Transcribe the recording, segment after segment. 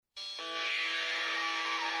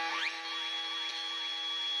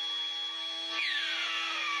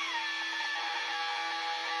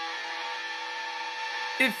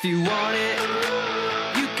If you want it,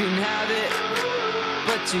 you can have it,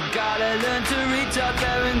 but you gotta learn to reach out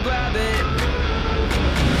there and grab it.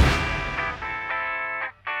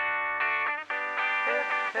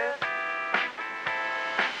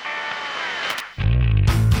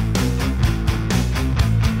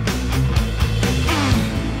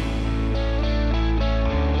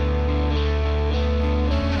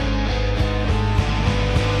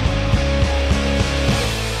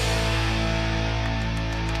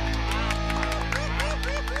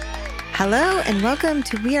 Hello and welcome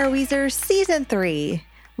to We Are Weezer Season 3.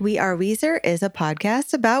 We Are Weezer is a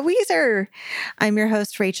podcast about Weezer. I'm your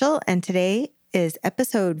host, Rachel, and today is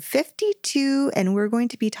episode 52, and we're going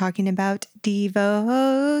to be talking about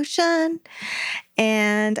devotion.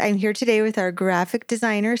 And I'm here today with our graphic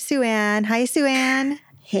designer, Sue-Ann. Hi, Sue-Ann.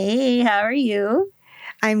 Hey, how are you?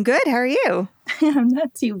 I'm good. How are you? I'm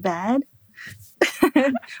not too bad.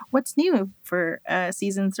 What's new for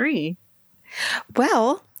Season 3?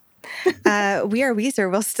 Well, We Are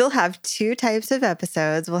Weezer will still have two types of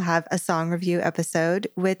episodes. We'll have a song review episode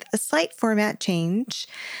with a slight format change,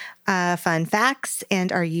 fun facts,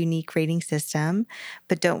 and our unique rating system.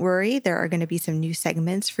 But don't worry, there are going to be some new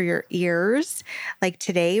segments for your ears. Like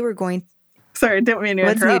today, we're going... Sorry, I didn't mean to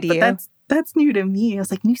interrupt, but that's new to me. I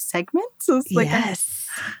was like, new segments? I was like, yes.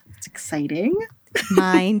 It's exciting.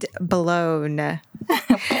 Mind blown.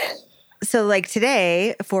 So like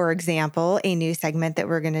today, for example, a new segment that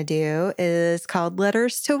we're going to do is called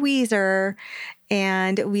Letters to Weezer.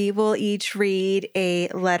 And we will each read a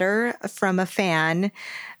letter from a fan.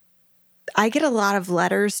 I get a lot of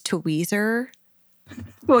letters to Weezer.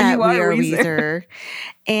 Well, at you are We Are Weezer.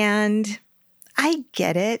 And I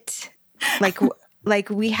get it. Like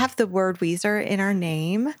we have the word Weezer in our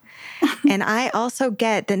name. And I also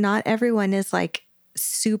get that not everyone is like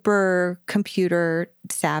super computer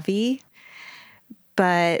savvy.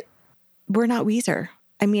 But we're not Weezer.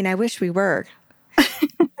 I mean, I wish we were.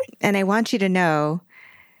 And I want you to know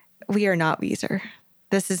we are not Weezer.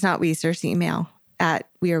 This is not Weezer's email at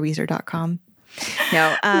weareweezer.com.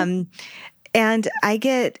 No. And I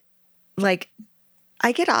get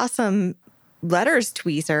awesome letters to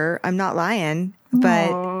Weezer. I'm not lying, but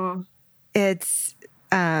Aww.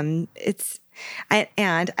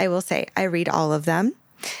 I will say I read all of them.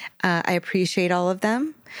 I appreciate all of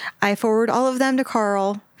them. I forward all of them to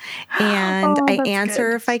Carl, and I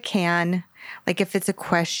answer if I can. Like if it's a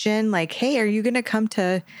question like, hey, are you going to come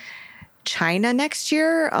to China next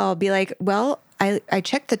year? I'll be like, well, I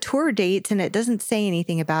checked the tour dates and it doesn't say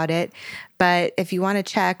anything about it. But if you want to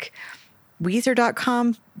check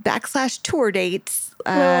Weezer.com/tour dates,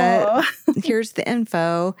 here's the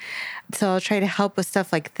info. So I'll try to help with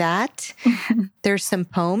stuff like that. There's some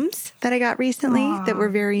poems that I got recently that were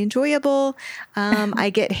very enjoyable. I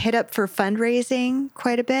get hit up for fundraising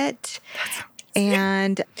quite a bit.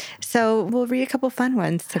 And so we'll read a couple fun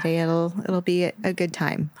ones today. It'll be a good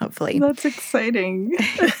time, hopefully. That's exciting.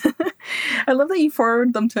 I love that you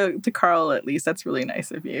forward them to Carl, at least. That's really nice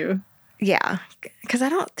of you. Yeah, because I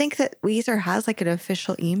don't think that Weezer has like an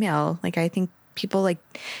official email. Like I think people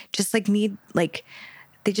need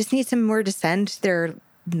they just need somewhere to send their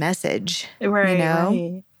message. Right, you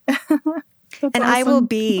know? Right. And awesome.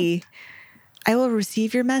 I will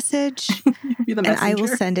receive your message Be the and I will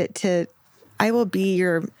messenger. send it I will be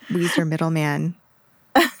your Weezer middleman.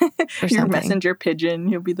 Or Your something. messenger pigeon.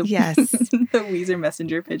 You'll be the Yes. the Weezer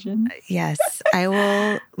messenger pigeon. Yes. I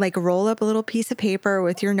will like roll up a little piece of paper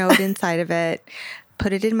with your note inside of it,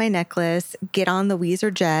 put it in my necklace, get on the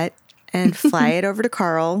Weezer jet and fly it over to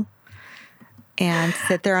Carl and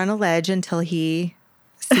sit there on a ledge until he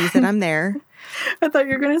sees that I'm there. I thought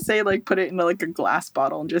you were going to say like put it in like a glass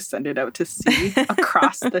bottle and just send it out to sea,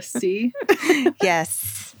 across the sea.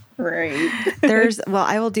 Yes. Right.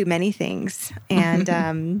 I will do many things.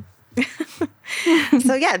 And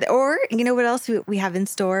so yeah, or you know what else we have in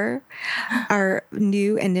store? Our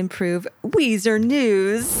new and improved Weezer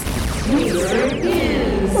News.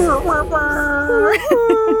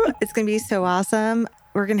 It's going to be so awesome.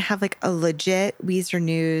 We're going to have like a legit Weezer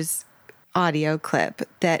News audio clip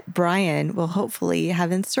that Brian will hopefully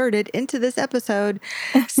have inserted into this episode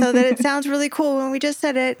so that it sounds really cool when we just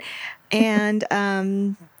said it. And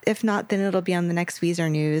if not, then it'll be on the next Weezer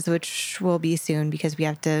News, which will be soon because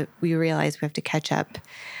we realize we have to catch up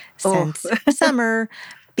since summer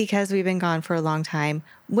because we've been gone for a long time,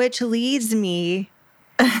 which leads me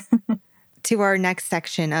to our next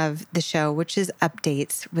section of the show, which is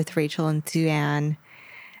updates with Rachel and Sue-Ann.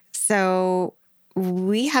 So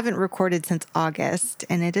we haven't recorded since August,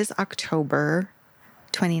 and it is October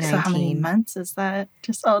 2019. So how many months is that?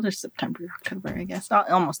 Just September, October, I guess.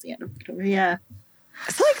 Almost the end of October, yeah.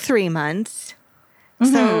 So like 3 months.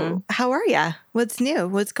 So how are you? What's new?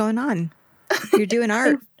 What's going on? You're doing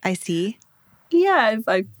art, I see. Yeah,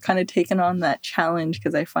 I've kind of taken on that challenge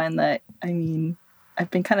because I find that, I mean, I've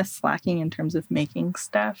been kind of slacking in terms of making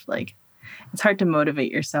stuff. Like, it's hard to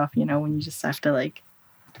motivate yourself, you know, when you just have to like,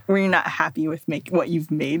 when you're not happy with what you've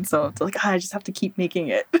made. So it's like, I just have to keep making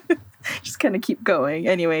it. Just kind of keep going.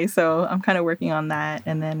 Anyway, so I'm kind of working on that.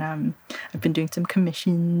 And then I've been doing some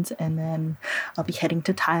commissions, and then I'll be heading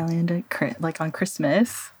to Thailand like on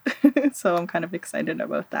Christmas. So I'm kind of excited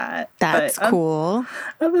about that. That's cool.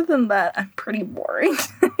 Other than that, I'm pretty boring.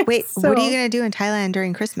 Wait, what are you going to do in Thailand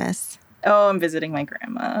during Christmas? Oh, I'm visiting my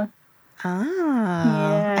grandma. Oh,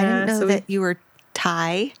 Yeah, I didn't know that you were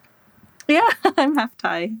Thai. Yeah, I'm half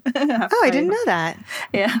Thai. I didn't know that.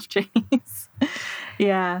 Yeah, half Chinese.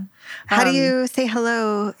 Yeah. How do you say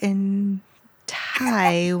hello in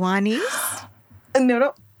Taiwanese?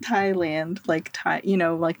 No, Thailand. Like Thai, you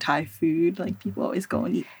know, like Thai food. Like people always go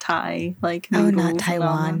and eat Thai. Like not noodles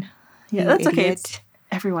Taiwan. Yeah, that's okay.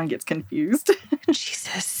 Everyone gets confused.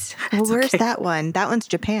 Jesus. Well, where's that one? That one's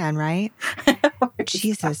Japan, right?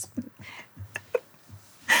 Jesus.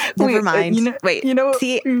 Never mind.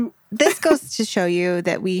 See, this goes to show you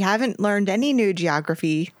that we haven't learned any new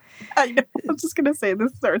geography. I know. I'm just going to say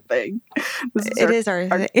this is our thing. It is our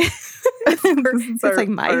thing. It's like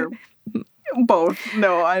my... Both.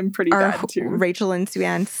 No, I'm pretty bad too. Rachel and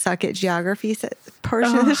Suzanne suck at geography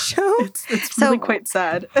portion of the show. It's really quite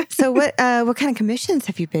sad. So what kind of commissions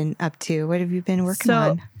have you been up to? What have you been working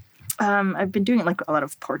on? I've been doing like a lot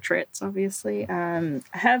of portraits, obviously. I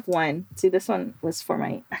have one. See, this one was for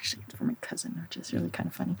my cousin, which is really kind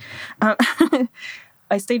of funny.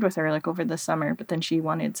 I stayed with her like over the summer, but then she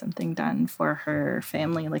wanted something done for her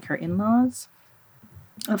family, like her in-laws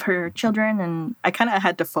of her children, and I kind of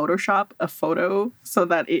had to Photoshop a photo so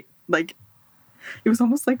that it was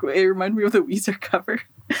almost like, it reminded me of the Weezer cover.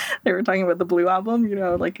 They were talking about the Blue Album, you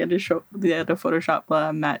know, like they had to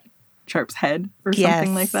Photoshop Matt Sharp's head or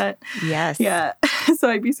something like that. Yes. Yeah.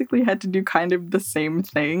 So I basically had to do kind of the same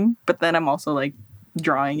thing, but then I'm also like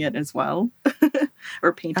drawing it as well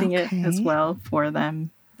or painting it as well for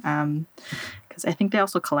them. Because I think they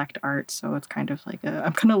also collect art, so it's kind of like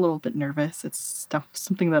I'm kind of a little bit nervous. It's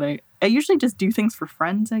something that I usually just do things for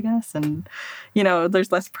friends, I guess, and you know,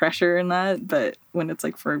 there's less pressure in that. But when it's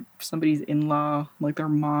like for somebody's in-law, like their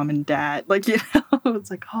mom and dad, like, you know, it's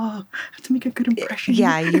like, oh, I have to make a good impression.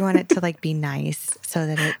 Yeah, you want it to like be nice so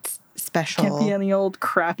that it's special. Can't be any old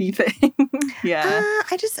crappy thing. Yeah.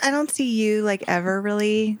 I don't see you like ever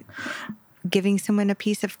really giving someone a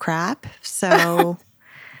piece of crap, so.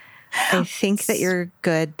 I think that you're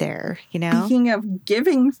good there, you know? Speaking of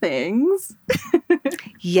giving things.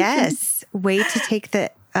 Yes. Way to take the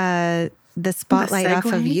spotlight off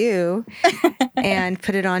of you and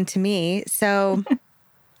put it on to me. So,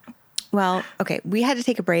 well, okay. We had to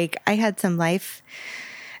take a break. I had some life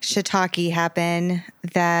shiitake happen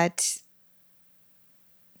that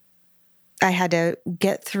I had to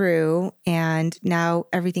get through, and now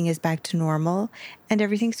everything is back to normal and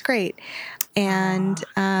everything's great. And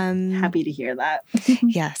happy to hear that.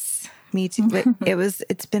 Yes, me too.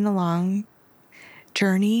 It's been a long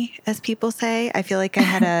journey, as people say. I feel like I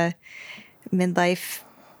had a midlife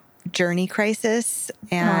journey crisis,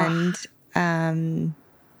 and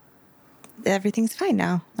everything's fine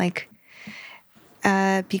now. Like,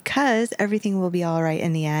 because everything will be all right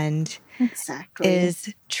in the end. Exactly.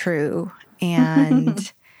 Is true.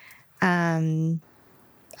 And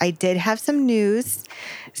I did have some news.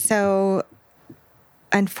 So,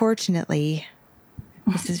 unfortunately,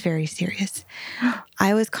 this is very serious.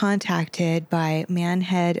 I was contacted by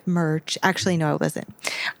Manhead Merch. Actually, no, it wasn't.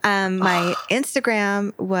 My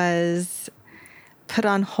Instagram was put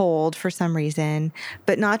on hold for some reason,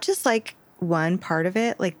 but not just like one part of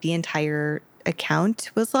it, like the entire account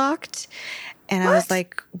was locked. And I was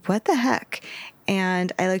like, what the heck?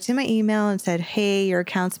 And I looked in my email and said, hey, your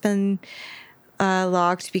account's been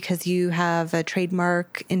locked because you have a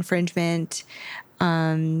trademark infringement.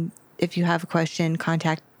 If you have a question,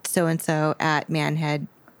 contact so-and-so at Manhead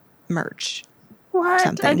Merch.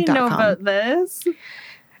 What? I didn't know about this.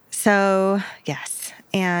 So, yes.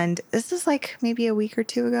 And this is like maybe a week or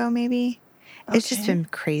two ago, maybe. Okay. It's just been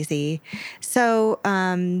crazy. So,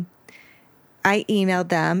 I emailed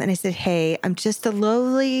them and I said, hey, I'm just a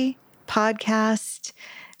lowly podcast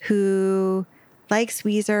who likes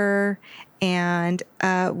Weezer, and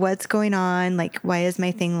what's going on? Like, why is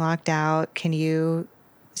my thing locked out? Can you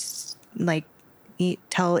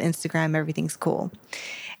tell Instagram everything's cool?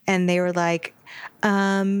 And they were like,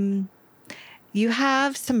 you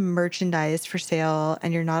have some merchandise for sale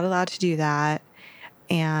and you're not allowed to do that.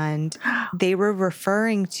 and they were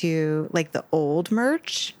referring to like the old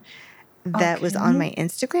merch that was on my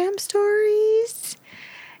Instagram stories.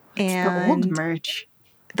 The old merch.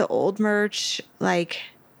 The old merch, like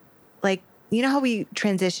you know how we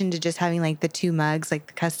transitioned to just having like the two mugs, like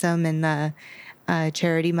the custom and the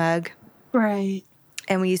charity mug, right?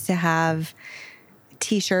 And we used to have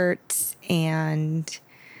T-shirts and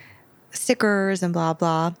stickers and blah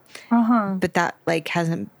blah. But that like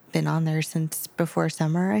hasn't been on there since before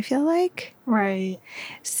summer, I feel like. Right.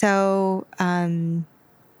 So I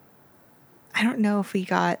don't know if we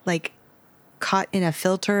got like caught in a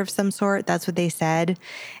filter of some sort. That's what they said.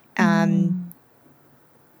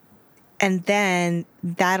 And then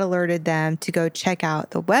that alerted them to go check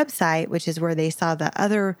out the website, which is where they saw the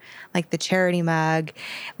other, like the charity mug,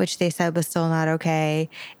 which they said was still not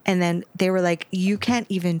okay. And then they were like, you can't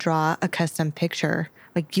even draw a custom picture.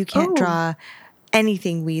 Like you can't draw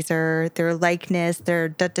anything Weezer, their likeness, their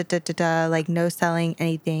da-da-da-da-da, like no selling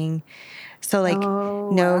anything. So like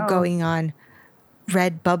going on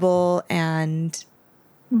Redbubble and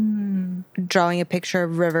drawing a picture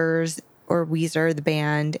of Rivers or Weezer, the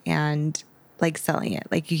band, and like selling it.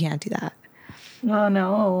 Like you can't do that. Oh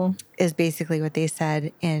no. Is basically what they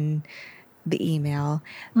said in the email.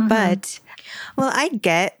 But, well, I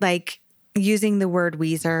get like using the word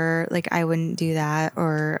Weezer, like I wouldn't do that.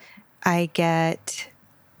 Or I get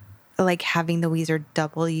like having the Weezer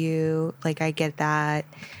W, like I get that.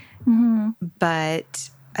 But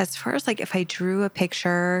as far as like if I drew a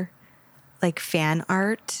picture, like fan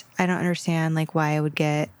art, I don't understand like why I would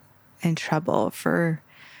get in trouble for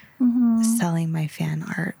selling my fan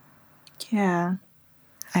art. Yeah.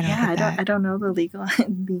 I don't get that. I don't know the legality,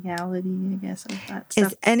 I guess, of that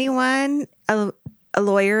stuff. Is anyone a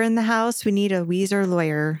lawyer in the house? We need a Weezer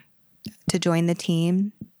lawyer to join the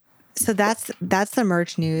team. So that's the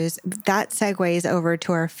merch news. That segues over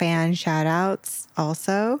to our fan shout outs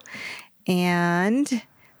also. And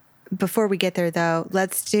before we get there though,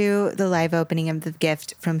 let's do the live opening of the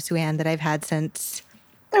gift from Sue-Ann that I've had since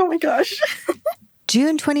oh my gosh.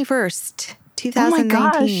 June 21st,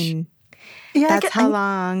 2019. Yeah, that's how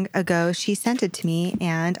long ago she sent it to me,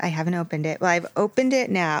 and I haven't opened it. Well, I've opened it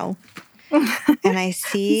now, and I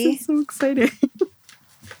see... This is so exciting.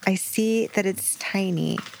 I see that it's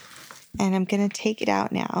tiny, and I'm going to take it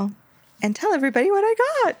out now and tell everybody what I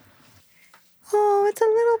got. Oh, it's a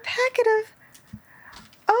little packet of...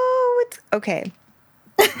 Oh, it's... Okay.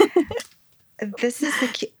 This is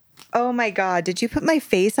the... Oh, my God. Did you put my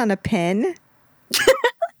face on a pin?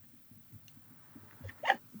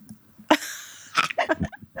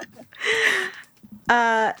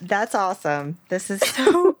 That's awesome. This is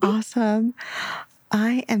so awesome.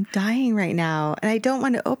 I am dying right now and I don't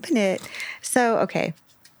want to open it. So, okay,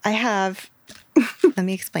 I have, let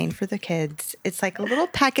me explain for the kids. It's like a little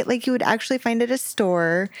packet like you would actually find at a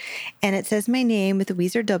store, and it says my name with a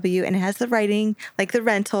Weezer W, and it has the writing, like the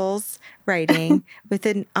Rentals writing with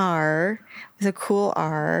an R, with a cool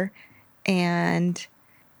R. And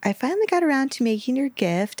I finally got around to making your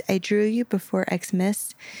gift. I drew you before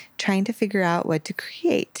Xmas, trying to figure out what to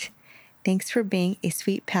create. Thanks for being a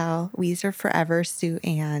sweet pal. Weezer forever,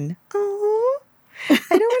 Sue-Ann. Oh, I don't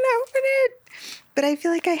want to open it, but I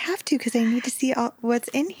feel like I have to because I need to see what's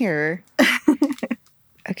in here.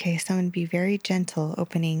 Okay, so I'm going to be very gentle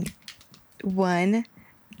opening one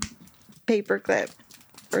paper clip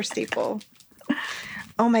or staple.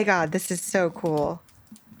 Oh my God, this is so cool.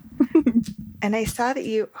 And I saw that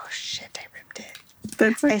you... Oh, shit, I ripped it.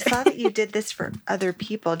 That's okay. I saw that you did this for other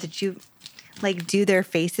people. Did you, like, do their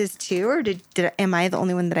faces too? Or am I the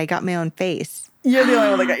only one that I got my own face? You're the only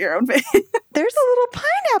one that got your own face. There's a little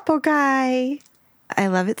pineapple guy. I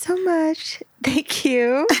love it so much. Thank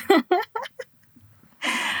you.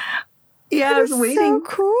 Yeah, I was waiting. So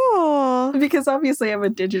cool. Because obviously I have a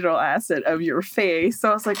digital asset of your face.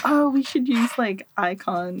 So I was like, oh, we should use, like,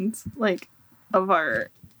 icons, like, of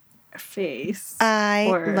our... face. I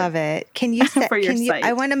love it. Can you for your site?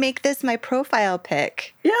 I want to make this my profile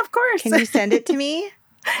pic. Yeah, of course. Can you send it to me?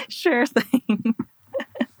 Sure thing.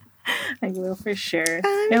 I will for sure.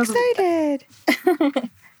 I'm excited.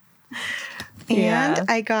 And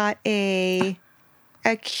I got a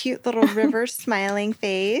cute little river smiling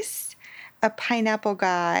face, a pineapple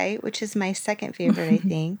guy, which is my second favorite, I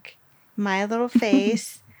think. My little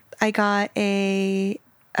face. I got a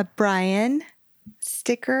Brian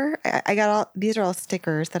sticker. I got these are all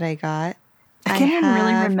stickers that I got. I can't even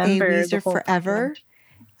really remember a Weezer Forever. Package.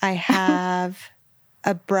 I have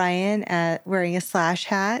a Brian wearing a Slash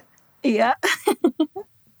hat. Yeah.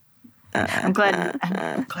 I'm glad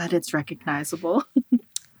it's recognizable.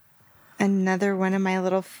 Another one of my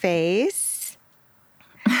little face.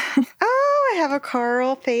 I have a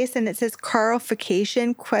Carl face, and it says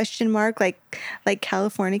Carlification ? Like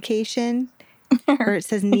Californication, or it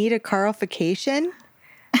says need a Carlification.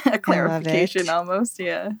 A clarification, almost.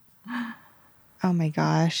 Yeah. Oh my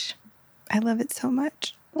gosh, I love it so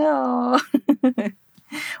much. Oh. Well,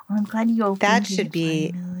 I'm glad you opened That it should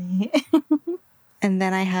be. finally. And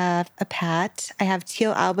then I have a Pat. I have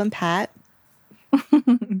Teal Album Pat.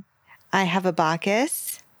 I have a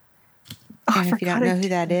Bacchus. Oh, And I if you don't forgot know I who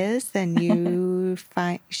did that is, then you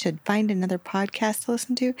should find another podcast to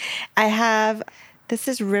listen to. I have, this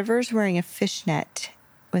is Rivers wearing a fishnet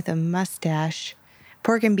with a mustache.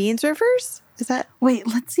 Pork and Beans Rivers? Is that? Wait,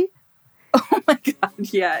 let's see. Oh my god,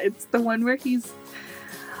 yeah, it's the one where he's...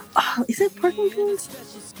 Oh, is it Pork and Beans?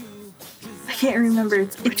 I can't remember.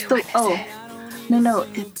 It's the... Oh, no,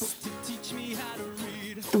 it's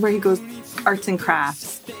where he goes arts and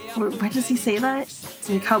crafts. Where does he say that? It's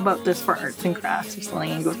like, how about this for arts and crafts or something?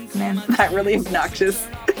 And he goes, man, that really obnoxious.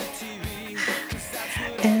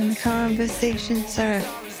 And the conversations are...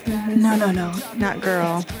 No. Not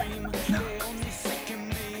girl. No.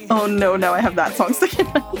 Oh no, now I have that song stuck in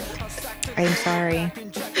my head. I'm sorry.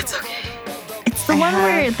 It's okay. It's the one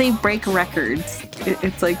where they break records.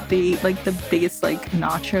 It's like the biggest like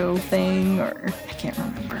nacho thing, or I can't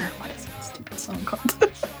remember. What is that stupid song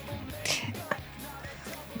called?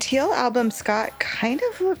 Teal Album Scott kind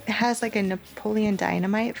of has like a Napoleon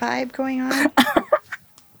Dynamite vibe going on.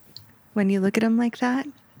 When you look at him like that.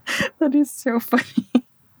 That is so funny.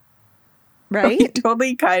 Right? He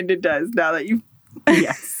totally kind of does now that you...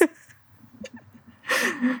 Yes.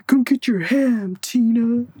 Come get your ham,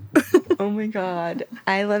 Tina. Oh my God.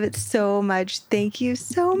 I love it so much. Thank you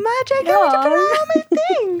so much. I can't wait to put on all my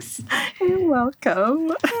things. You're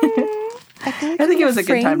welcome. I think it was a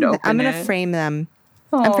good time to open I'm going it. to frame them.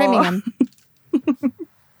 Aww. I'm framing them.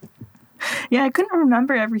 Yeah, I couldn't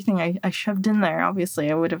remember everything I shoved in there.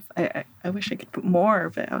 Obviously, I would have... I wish I could put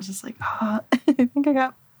more, but I was just like, I think I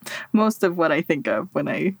got most of what I think of when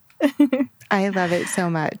I... I love it so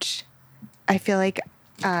much. I feel like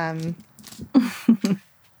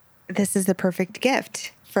this is the perfect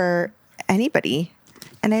gift for anybody.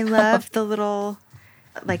 And I love the little,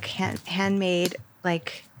 like, handmade,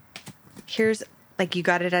 like, here's, like, you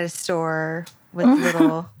got it at a store with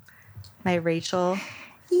little, my Rachel.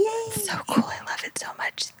 Yay! It's so cool. I love it so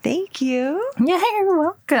much. Thank you. Yeah, you're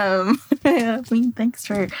welcome. I mean, thanks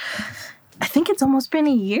for... I think it's almost been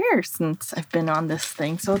a year since I've been on this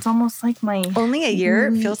thing, so it's almost like my... Only a year?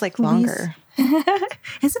 It feels like longer.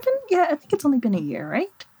 Has it been? Yeah, I think it's only been a year,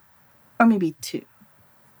 right? Or maybe 2.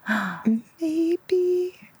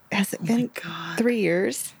 Maybe. Has it been 3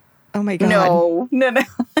 years? Oh my God. No. It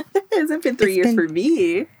hasn't been 3 years for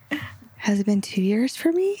me. Has it been 2 years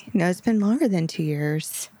for me? No, it's been longer than 2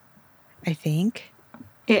 years, I think.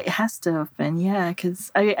 It has to have been, yeah,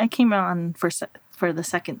 because I came on for the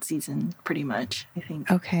second season, pretty much, I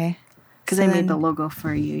think. Okay. Because I made the logo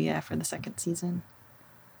for you, yeah, for the second season.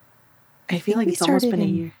 I feel like it's almost been a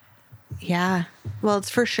year. Yeah. Well,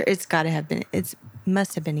 it's for sure. It's got to have been. It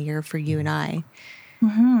must have been a year for you and I.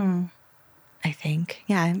 Mm-hmm. I think.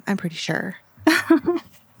 Yeah, I'm pretty sure.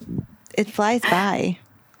 It flies by.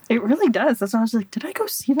 It really does. That's why I was like, did I go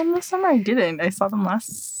see them this summer? I didn't. I saw them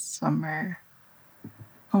last summer.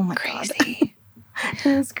 Oh my God. Crazy. It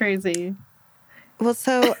is crazy. Well,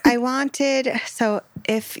 so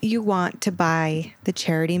if you want to buy the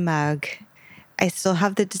charity mug, I still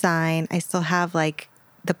have the design. I still have like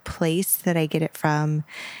the place that I get it from.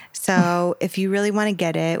 So if you really want to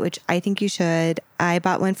get it, which I think you should, I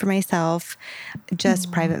bought one for myself.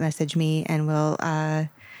 Just private message me and we'll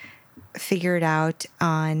figure it out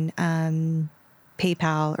on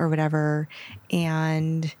PayPal or whatever.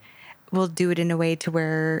 And we'll do it in a way to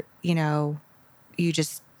where, you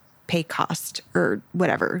just pay cost or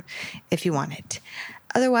whatever if you want it.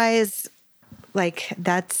 Otherwise, like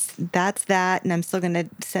that's that, and I'm still going to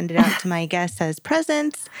send it out to my guests as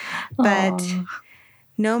presents. But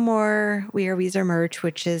no more We Are Weezer merch,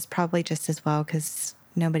 which is probably just as well because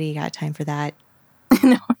nobody got time for that.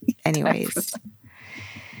 No, anyways.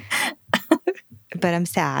 But I'm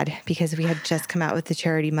sad because we had just come out with the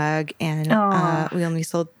charity mug and we only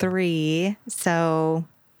sold 3. So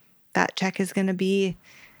that check is going to be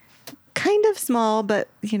kind of small, but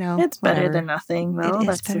it's better than nothing, though.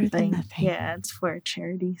 That's better than nothing. Yeah, it's for a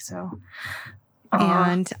charity, so.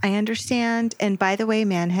 And I understand. And by the way,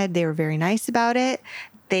 Manhead, they were very nice about it.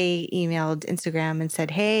 They emailed Instagram and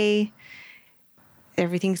said, "Hey,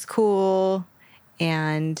 everything's cool,"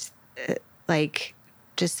 and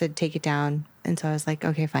just said take it down. And so I was like,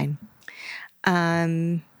 okay, fine.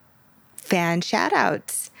 Fan shout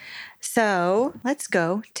outs. So let's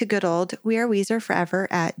go to good old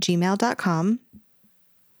weareweezerforever@gmail.com.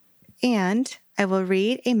 And I will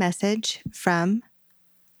read a message from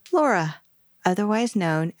Laura, otherwise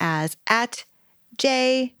known as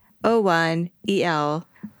 @J01EL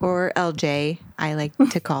or LJ, I like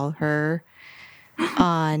to call her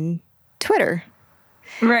on Twitter.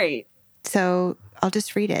 Right. So I'll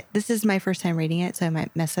just read it. This is my first time reading it, so I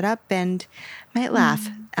might mess it up and might laugh.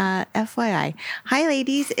 FYI. Hi,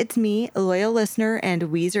 ladies. It's me, a loyal listener and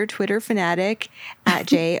Weezer Twitter fanatic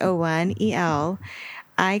 @J01EL.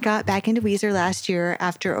 I got back into Weezer last year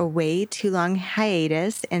after a way too long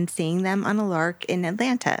hiatus and seeing them on a lark in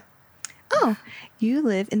Atlanta. Oh, you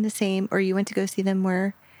live in the same, or you went to go see them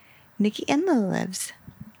where Nikki Enlow lives.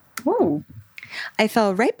 Whoa. I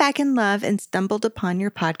fell right back in love and stumbled upon your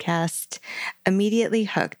podcast, immediately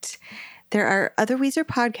hooked. There are other Weezer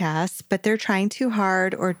podcasts, but they're trying too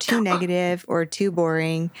hard or too negative or too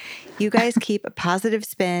boring. You guys keep a positive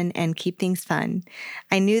spin and keep things fun.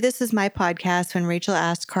 I knew this was my podcast when Rachel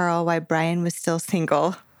asked Carl why Brian was still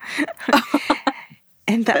single.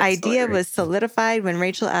 And the That's idea hilarious. was solidified when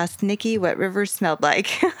Rachel asked Nikki what Rivers smelled like.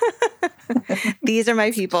 These are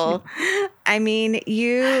my people. I mean,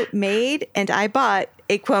 you made and I bought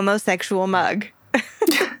a Cuomo-sexual mug.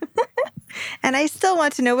 And I still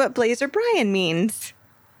want to know what Blazer Brian means.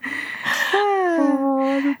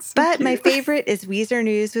 Oh, that's so But my cute. favorite is Weezer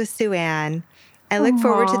News with Sue Ann. I look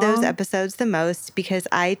forward to those episodes the most because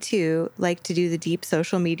I, too, like to do the deep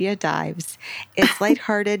social media dives. It's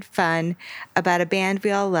lighthearted fun about a band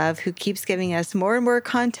we all love who keeps giving us more and more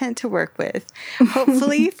content to work with,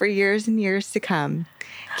 hopefully for years and years to come.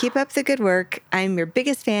 Keep up the good work. I'm your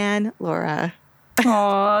biggest fan, Laura.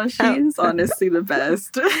 Aw, she's honestly the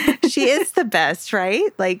best. She is the best, right?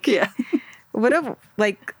 Like, Yeah. what a,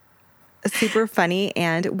 like, super funny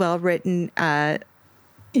and well-written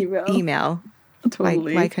email.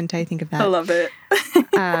 Totally. Why couldn't I think of that? I love it.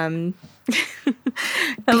 I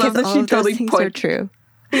love that she totally things are pointed. true.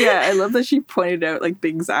 Yeah, I love that she pointed out like the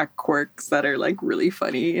exact quirks that are like really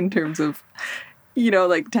funny in terms of, you know,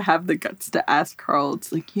 like to have the guts to ask Carl.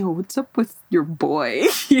 It's like, yo, what's up with your boy?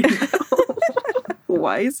 You know,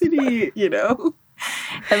 why isn't he? You know,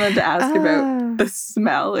 and then to ask about the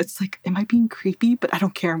smell. It's like, am I being creepy? But I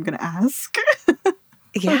don't care. I'm gonna ask.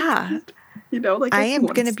 Yeah. You know, like I am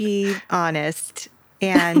everyone's- going to be honest.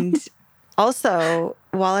 And also,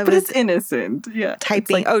 while I but was it's innocent. Yeah, it's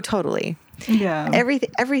typing, like, totally. yeah.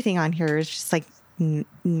 Everything on here is just like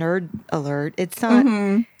nerd alert. It's not,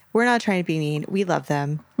 Mhm. we're not trying to be mean. We love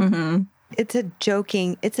them. Mhm. It's a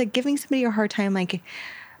joking, it's a giving somebody a hard time. Like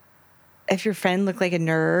if your friend looked like a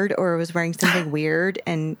nerd or was wearing something weird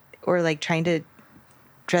and, or like trying to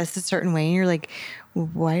dress a certain way and you're like,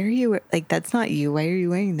 why are you like, that's not you. Why are you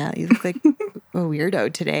wearing that? You look like a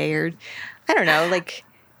weirdo today. Or I don't know, like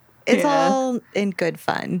it's Yeah. all in good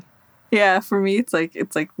fun. Yeah, for me, it's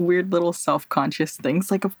like weird little self-conscious things.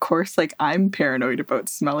 Like, of course, like I'm paranoid about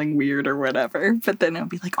smelling weird or whatever, but then I'll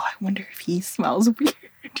be like, oh, I wonder if he smells weird.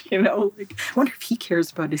 You know, like I wonder if he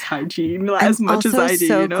cares about his hygiene as much as I do.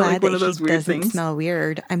 So You know, glad like one that of those he weird doesn't things. smell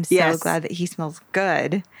weird. I'm so Yes. glad that he smells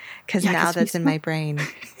good because Yeah, now 'cause we that's in my brain.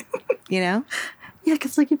 You know? Yeah,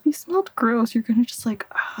 because like if you smelled gross, you're gonna just like,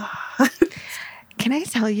 ah. Can I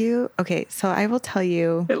tell you? Okay, so I will tell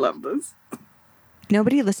you. I love this.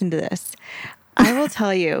 Nobody listened to this. I will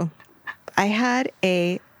tell you. I had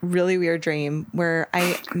a really weird dream where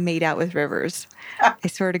I made out with Rivers. I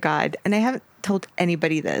swear to God. And I haven't told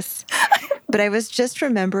anybody this. But I was just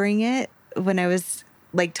remembering it when I was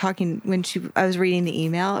like talking, when I was reading the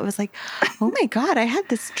email. It was like, oh my God, I had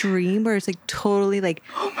this dream where it's like totally like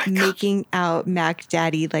making out Mac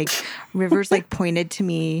Daddy. Like Rivers like pointed to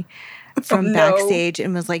me from no. backstage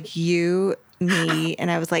and was like, you, me. And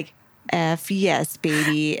I was like, F yes,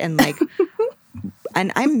 baby. And like,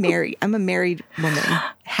 and I'm married. I'm a married woman,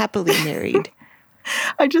 happily married.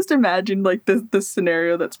 I just imagine like the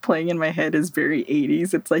scenario that's playing in my head is very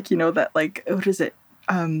 80s. It's like, you know, that like, what is it?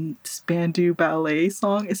 Spandu ballet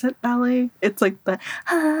song. Is it ballet? It's like the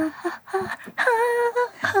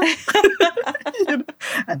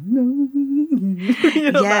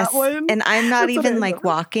you know, Yes. that one. And I'm not That's what I even like remember.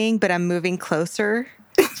 walking, but I'm moving closer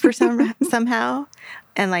for somehow.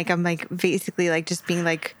 And like, I'm like basically like just being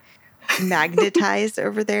like magnetized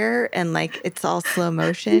over there. And like, it's all slow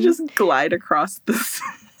motion. You just glide across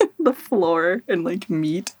the floor and like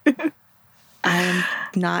meet. I am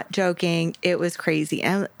not joking. It was crazy.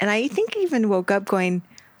 And I think I even woke up going,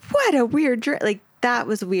 what a weird dream. Like that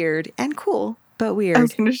was weird and cool, but weird. I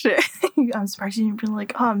was gonna say, I'm surprised you didn't be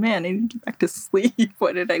like, oh man, I need to get back to sleep.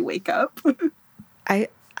 Why did I wake up? I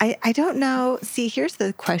I don't know. See, here's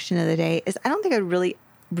the question of the day is I don't think I'd really,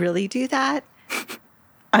 really do that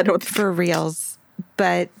I don't think for reals.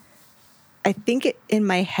 But I think in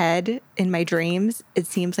my head, in my dreams, it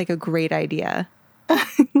seems like a great idea.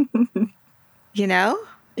 You know?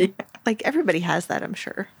 Yeah. Like everybody has that, I'm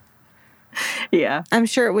sure. Yeah. I'm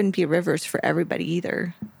sure it wouldn't be rivers for everybody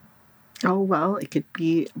either. Oh, well, it could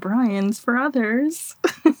be Brian's for others.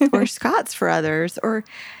 Or Scott's for others. Or,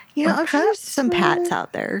 you know, Or I'm sure there's some Pat's. Pats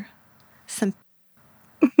out there. Some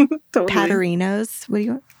Totally. Patarinos. What do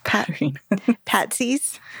you want? Patterine.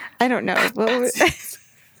 Patsies? I don't know.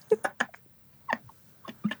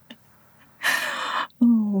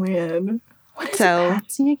 Oh, man. What is So- a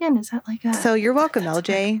Patsy again? Is that like a... So you're welcome,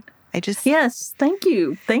 LJ. I just... Yes, thank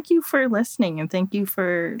you. Thank you for listening, and thank you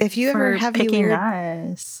for If you ever for have any picking weird-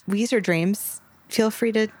 us. Weezer dreams, feel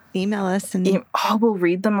free to email us. And We'll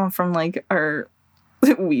read them from like our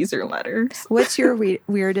Weezer letters. what's your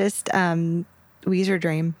weirdest Weezer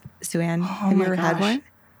dream, Sue-Ann? Have you my ever had gosh. one?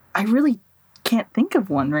 I really can't think of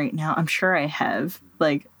one right now. I'm sure I have.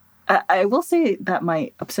 Like, I will say that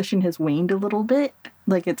my obsession has waned a little bit.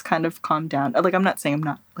 Like, it's kind of calmed down. Like, I'm not saying I'm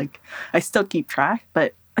not, like, I still keep track,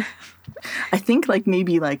 but I think, like,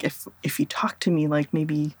 maybe, like, if you talk to me, like,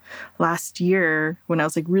 maybe last year when I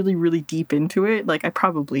was, like, really, really deep into it, like, I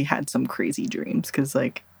probably had some crazy dreams because,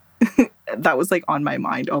 like, that was, like, on my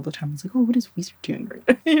mind all the time. I was like, oh, what is Weezer doing right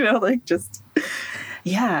now? You know, like, just,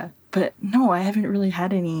 yeah. But no, I haven't really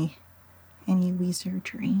had any Weezer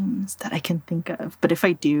dreams that I can think of. But if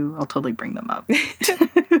I do, I'll totally bring them up.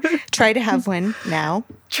 Try to have one now.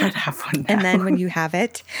 Try to have one now. And then when you have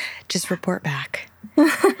it, just report back.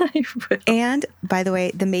 I will. And by the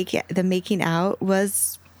way, the making out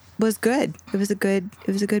was good. It was a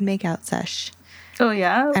good make out sesh. Oh,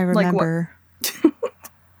 yeah? I Like, remember.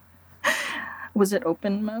 was it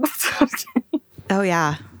open mouth? Oh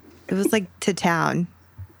yeah. It was like to town.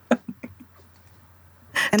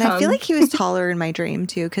 And I feel Tongue. like he was taller in my dream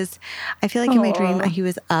too, because I feel like in my dream Aw. he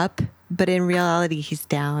was up, but in reality he's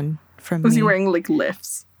down from Was me. he wearing, like,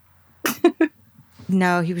 lifts?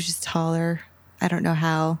 No, he was just taller. I don't know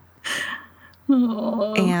how.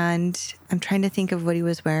 Oh. And I'm trying to think of what he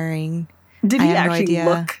was wearing. Did I he have no actually idea.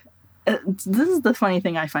 look... this is the funny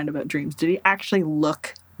thing I find about dreams. Did he actually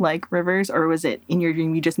look like Rivers, or was it in your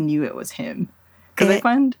dream you just knew it was him? Because I It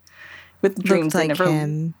find with dreams Looked like I never...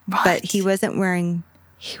 him, What? but he wasn't wearing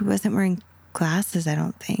glasses, I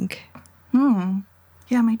don't think.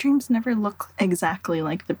 Yeah, my dreams never look exactly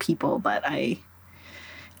like the people that I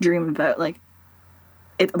dream about. Like,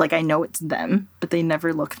 I know it's them, but they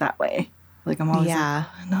never look that way. Like, I'm always Yeah.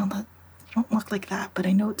 like, no, that you don't look like that, but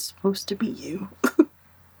I know it's supposed to be you.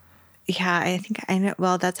 Yeah, I think I know.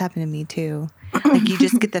 Well, that's happened to me too. Like you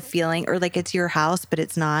just get the feeling, or like it's your house, but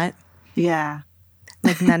it's not. Yeah.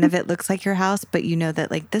 Like none of it looks like your house, but you know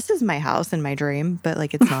that like this is my house in my dream, but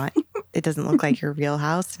like it's not. It doesn't look like your real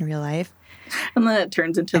house in real life. And then it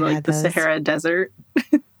turns into I like had the those. Sahara Desert.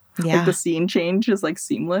 Yeah. Like the scene change is like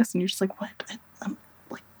seamless, and you're just like, what? I'm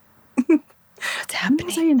like, What's when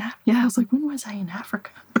was I happening? I was like, when was I in Africa?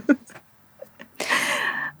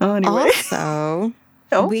 Oh, anyway. Also,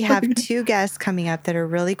 Oh. we have 2 guests coming up that are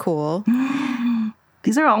really cool.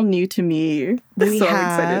 These are all new to me. We So I'm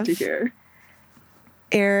excited to have- hear.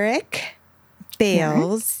 Eric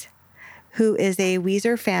Bales, who is a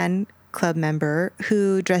Weezer fan club member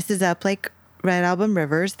who dresses up like Red Album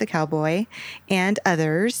Rivers, the cowboy, and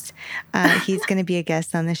others. He's going to be a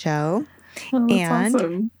guest on the show. Oh, that's And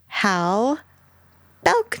awesome. Hal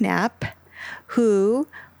Belknap, who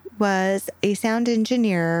was a sound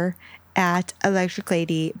engineer at Electric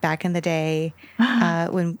Lady back in the day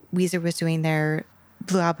when Weezer was doing their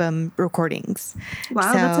Blue Album recordings.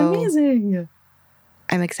 Wow, that's So- amazing.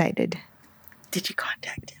 I'm excited. Did you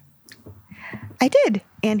contact him? I did.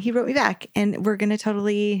 And he wrote me back. And we're going to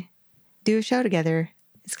totally do a show together.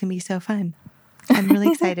 It's going to be so fun. I'm really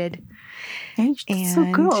excited. Hey, that's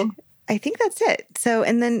so cool. I think that's it. So,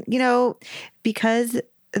 and then, you know, because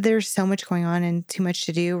there's so much going on and too much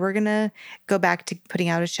to do, we're going to go back to putting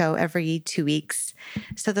out a show every 2 weeks.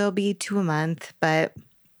 So there'll be 2 a month, but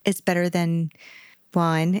it's better than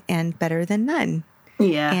 1 and better than none.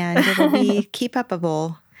 Yeah. And it'll be keep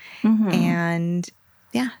upable. Mhm. And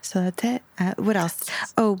yeah, so that's it. What else?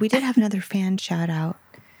 Oh, we did have another fan shout out.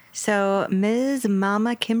 So Ms.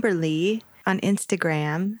 Mama Kimberly on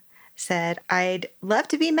Instagram said, I'd love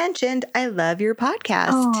to be mentioned. I love your podcast.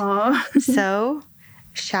 Aw. So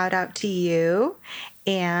shout out to you.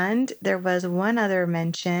 And there was one other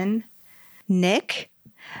mention, Nick,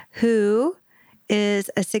 who is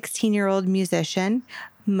a 16-year-old musician,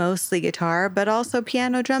 mostly guitar, but also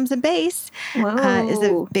piano, drums, and bass. Whoa. Is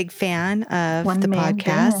a big fan of the One-man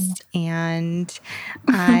podcast. And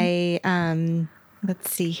I,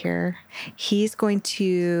 let's see here. He's going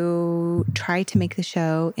to try to make the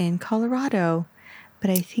show in Colorado,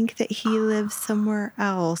 but I think that he lives somewhere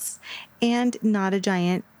else, and not a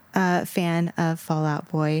giant fan of Fall Out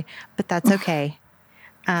Boy, but that's okay.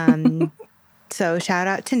 So shout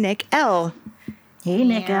out to Nick L. Hey,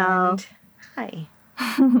 Nick L. Hi.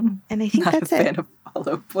 And I think Not that's a fan it. of Fall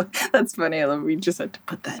Out Boy. That's funny. I love we just had to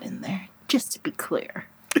put that in there just to be clear.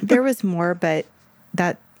 There was more, but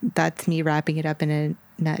that's me wrapping it up in a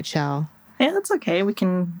nutshell. Yeah, that's okay. We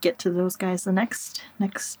can get to those guys the next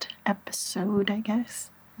episode, I guess.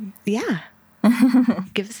 Yeah.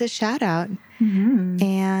 Give us a shout out. Mm-hmm.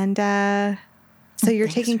 And so you're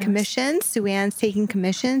Thanks, taking Rose. commissions. Sue-Ann's taking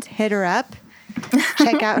commissions. Hit her up.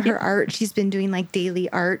 Check out her art. She's been doing like daily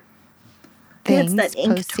art things. Yeah, it's that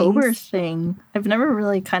Inktober postings. thing. I've never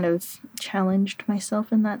really kind of challenged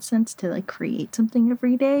myself in that sense to like create something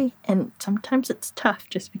every day. And sometimes it's tough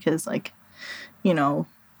just because like, you know,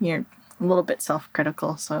 you're a little bit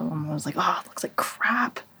self-critical. So I'm always like, oh, it looks like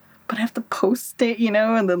crap. But I have to post it, you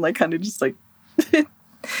know, and then like kind of just like,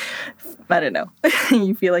 I don't know.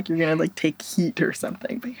 You feel like you're going to like take heat or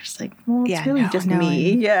something, but you're just like, well, it's really just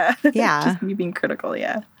me. Yeah. Yeah. Just me being critical.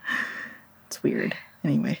 Yeah. It's weird.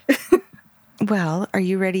 Anyway. Well, are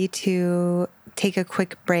you ready to take a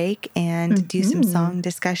quick break and do some song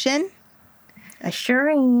discussion? I sure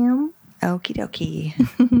am. Okie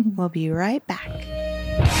dokie. We'll be right back.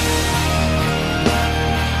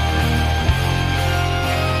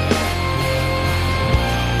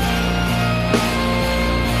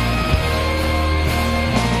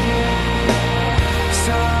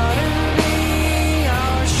 Suddenly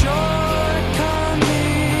our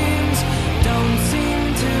shortcomings don't seem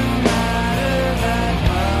to matter that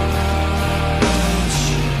much.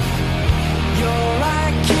 Your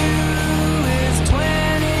IQ is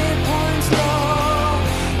 20 points low,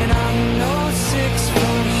 and I'm no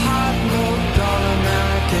 6-foot hot, no dull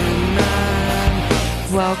American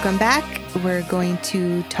man. Welcome back. We're going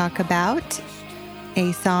to talk about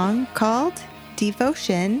a song called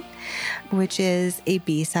Devotion, which is a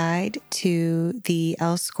B-side to the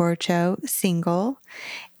El Scorcho single,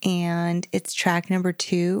 and it's track number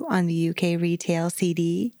 2 on the UK retail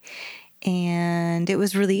CD, and it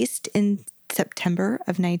was released in September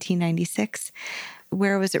of 1996.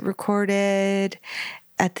 Where was it recorded?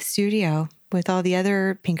 At the studio with all the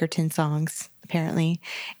other Pinkerton songs, apparently.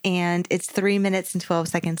 And it's 3 minutes and 12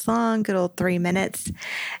 seconds long, good old 3 minutes.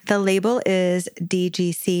 The label is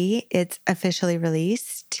DGC. It's officially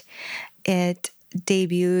released. It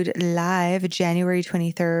debuted live January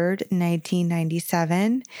 23rd,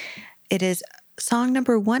 1997. It is song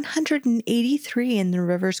number 183 in the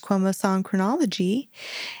Rivers Cuomo song chronology.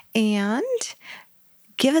 And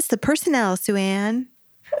give us the personnel, Sue-Ann.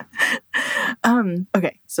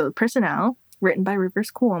 Okay, so the personnel, written by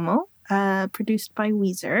Rivers Cuomo, produced by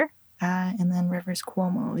Weezer, and then Rivers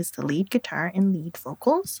Cuomo is the lead guitar and lead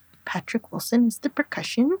vocals. Patrick Wilson is the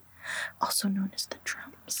percussion, also known as the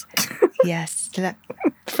drums. Yes, that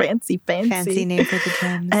fancy name for the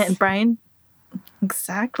drums. And Brian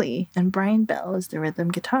Bell is the rhythm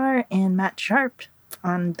guitar, and Matt Sharp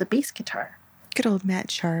on the bass guitar. Good old Matt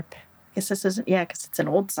Sharp. I guess this isn't, because it's an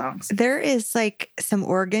old song. So. There is like some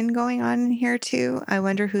organ going on in here too. I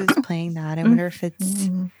wonder who's playing that. I wonder if it's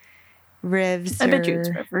Rivs I or bet you it's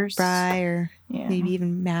Rivers. Bry or Yeah. maybe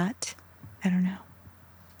even Matt. I don't know.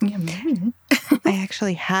 Yeah, maybe. I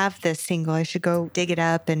actually have this single. I should go dig it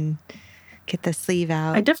up and get the sleeve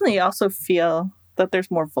out. I definitely also feel that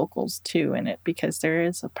there's more vocals too in it, because there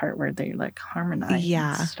is a part where they like harmonize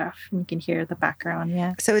and stuff. And you can hear the background,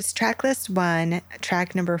 So it's track list 1,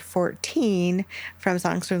 track number 14 from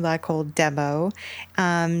Songs from Black Hole demo.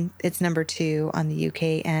 It's number 2 on the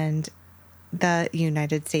UK and the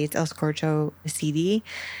United States El Scorcho CD.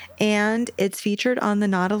 And it's featured on the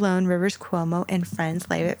Not Alone Rivers Cuomo and Friends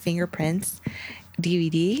Live at Fingerprints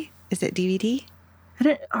DVD. Is it DVD?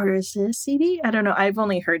 Or is it a CD? I don't know. I've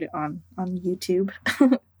only heard it on YouTube.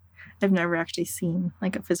 I've never actually seen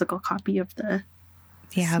like a physical copy of the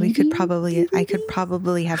Yeah, CD? I could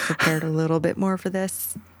probably have prepared a little bit more for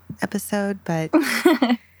this episode, but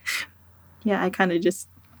yeah, I kind of just,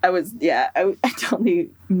 I totally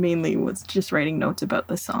mainly was just writing notes about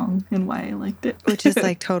the song and why I liked it. which is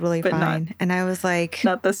like totally But fine. And I was like,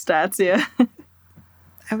 Not the stats, yeah.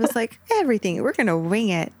 everything, we're going to wing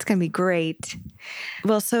it. It's going to be great.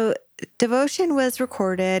 Well, so Devotion was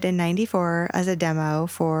recorded in 94 as a demo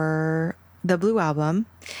for the Blue Album.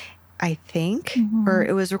 I think, or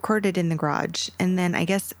it was recorded in the garage. And then I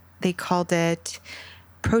guess they called it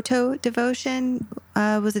Proto Devotion,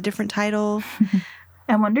 was a different title.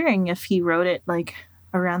 I'm wondering if he wrote it like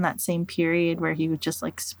around that same period where he was just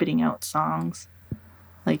like spitting out songs.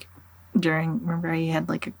 Like remember he had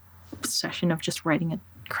like a session of just writing a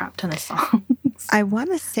crap ton of songs. I want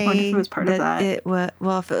to say if it was part of that. It was,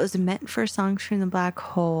 well, if it was meant for Songs from the Black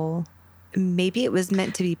Hole, maybe it was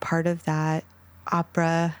meant to be part of that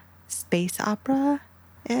opera, space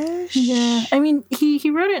opera-ish. Yeah. I mean, he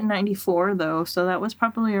wrote it in 94 though, so that was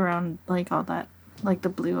probably around like all that, like the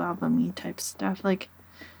Blue Album-y type stuff. Like,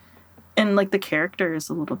 and like the character is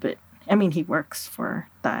a little bit, I mean, he works for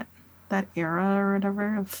that era or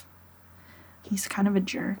whatever of, he's kind of a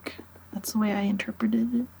jerk. That's the way I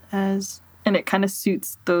interpreted it as. And it kind of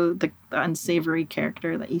suits the unsavory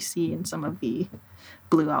character that you see in some of the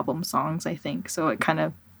Blue Album songs, I think. So it kind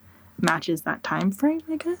of matches that time frame,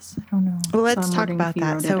 I guess. I don't know. Well, let's talk about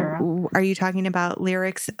that. So are you talking about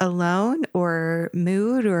lyrics alone or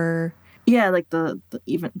mood or? Yeah, like the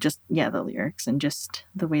even just, yeah, the lyrics and just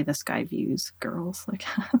the way this guy views girls, like,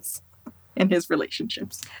 in his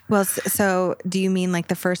relationships. Well, so do you mean like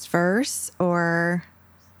the first verse or?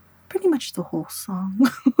 Pretty much the whole song.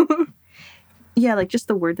 Yeah, like just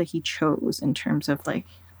the word that he chose in terms of like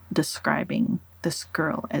describing this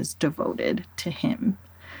girl as devoted to him.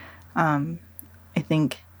 I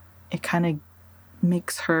think it kind of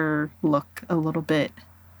makes her look a little bit,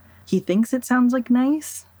 he thinks it sounds like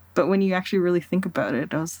nice, but when you actually really think about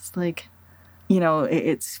it, I was just like, you know,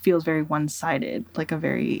 it feels very one-sided, like a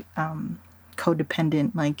very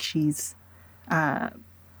codependent, like she's,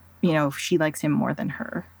 you know, she likes him more than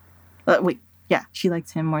her. She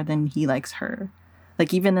likes him more than he likes her.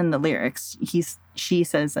 Like even in the lyrics, she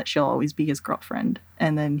says that she'll always be his girlfriend,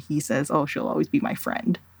 and then he says, "Oh, she'll always be my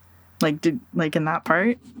friend." Like in that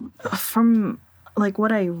part, from like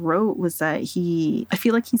what I wrote was that I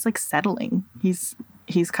feel like he's like settling. He's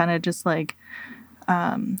kind of just like,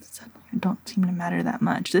 don't seem to matter that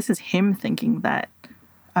much. This is him thinking that,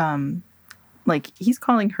 like he's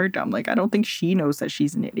calling her dumb. Like I don't think she knows that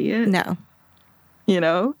she's an idiot. No. You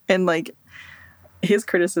know, and like his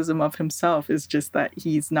criticism of himself is just that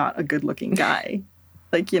he's not a good looking guy.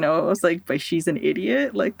 Like, you know, I was like, but she's an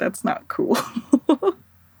idiot. Like, that's not cool.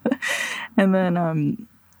 And then,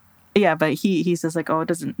 yeah, but he says like, oh, it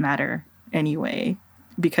doesn't matter anyway,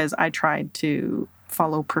 because I tried to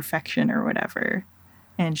follow perfection or whatever.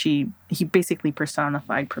 And he basically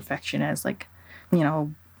personified perfection as like, you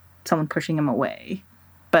know, someone pushing him away.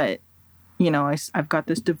 But, you know, I've got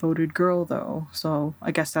this devoted girl, though, so I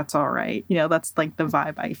guess that's all right. You know, that's, like, the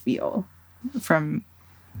vibe I feel from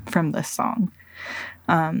this song.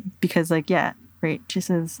 Because, like, yeah, right, just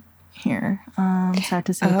as here, sad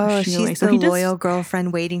to say, oh, she's away. So the loyal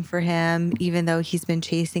girlfriend waiting for him, even though he's been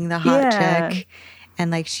chasing the hot chick. And,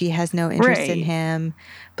 like, she has no interest in him.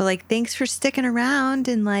 But, like, thanks for sticking around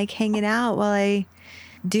and, like, hanging out while I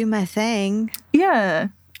do my thing. Yeah.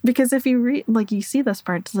 Because if you read, like, you see this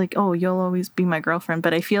part, it's like, oh, you'll always be my girlfriend.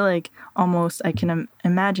 But I feel like almost I can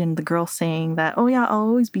imagine the girl saying that, oh, yeah, I'll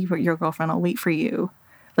always be your girlfriend. I'll wait for you.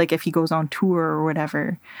 Like, if he goes on tour or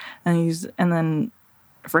whatever. And then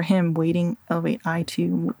for him waiting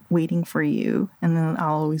for you. And then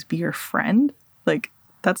I'll always be your friend. Like,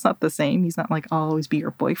 that's not the same. He's not like, I'll always be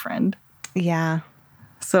your boyfriend. Yeah.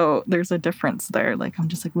 So there's a difference there. Like, I'm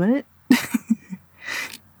just like, what?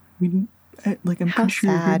 I'm how pretty sure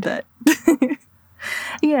sad. that.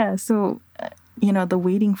 Yeah, so, you know, the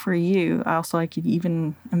waiting for you, also I could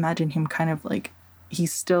even imagine him kind of like,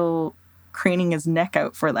 he's still craning his neck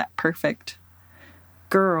out for that perfect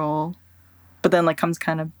girl, but then like comes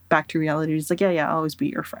kind of back to reality. He's like, yeah, I'll always be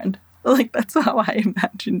your friend. Like, that's how I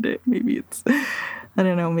imagined it. Maybe it's, I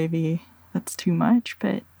don't know, maybe that's too much,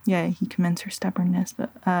 but yeah, he commends her stubbornness,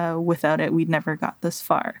 but without it, we'd never got this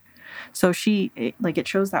far. So it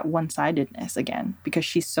shows that one-sidedness again, because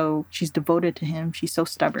she's devoted to him. She's so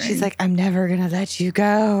stubborn. She's like, I'm never going to let you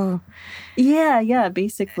go. Yeah,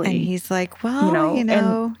 basically. And he's like, well, you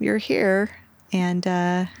know you're here. And,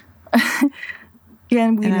 yeah,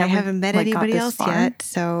 and I haven't met anybody else yet.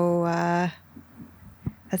 So,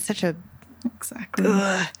 that's such a... Exactly.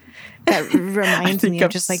 That reminds me of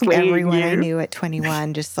just like everyone I knew at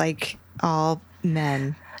 21, just like all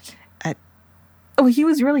men. Oh, he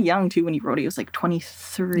was really young, too, when he wrote it. He was, like,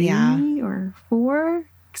 23 or 4.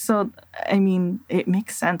 So, I mean, it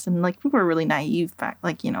makes sense. And, like, people are really naive back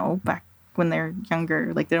when they're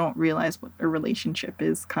younger. Like, they don't realize what a relationship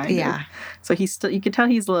is, kind of. So, you could tell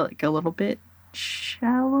he's, like, a little bit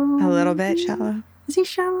shallow. A little bit shallow? Is he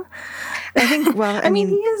shallow? I think, well, I mean,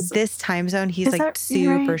 he is. this time zone, he's Is like that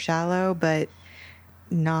super right? shallow, but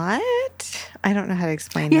not. I don't know how to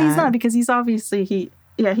explain Yeah, that. he's not because he's obviously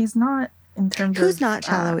he's not in terms of Who's not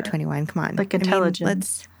shallow at 21? Come on. like I mean,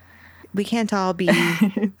 intelligence. we can't all be,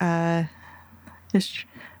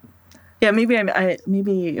 Yeah, maybe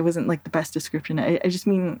maybe it wasn't like the best description. I just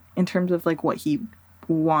mean in terms of like what he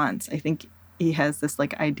wants. I think he has this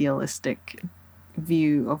like idealistic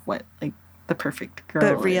view of what like the perfect girl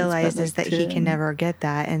but is, realizes like, that he can never get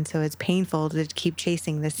that. And so it's painful to keep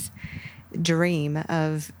chasing this dream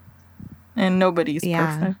of. And nobody's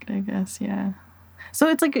Yeah. perfect, I guess. Yeah. So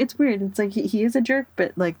it's like, it's weird. It's like he is a jerk,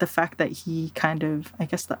 but like the fact that he kind of, I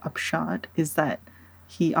guess the upshot is that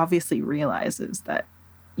he obviously realizes that,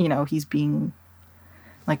 you know, he's being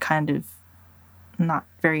like kind of not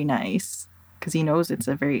very nice because he knows it's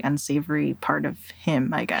a very unsavory part of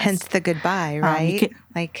him, I guess. Hence the goodbye, right?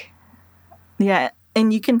 Yeah.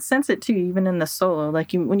 And you can sense it too, even in the solo.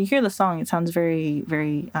 Like when you hear the song, it sounds very,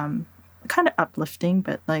 very kind of uplifting,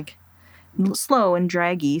 but like slow and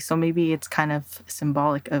draggy. So maybe it's kind of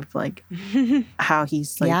symbolic of like how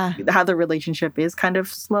he's like how the relationship is kind of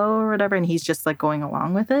slow or whatever, and he's just like going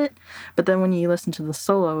along with it. But then when you listen to the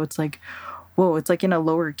solo, it's like, whoa, it's like in a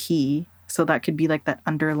lower key. So that could be like that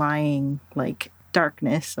underlying like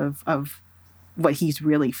darkness of what he's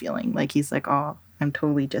really feeling. Like he's like, oh, I'm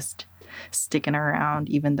totally just sticking around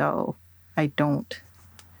even though I don't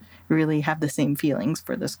really have the same feelings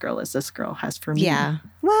for this girl as this girl has for me. Yeah.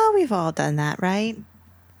 Well, we've all done that, right?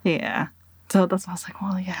 Yeah. So that's why I was like,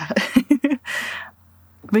 well, yeah.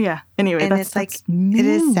 But yeah, anyway, and it's like, it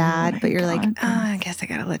is sad, but you're like, I guess I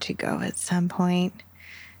gotta let you go at some point.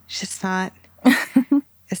 It's just not,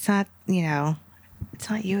 it's not, you know, it's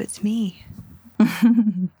not you, it's me.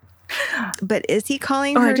 But is he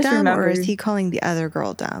calling her dumb or is he calling the other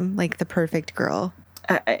girl dumb? Like the perfect girl?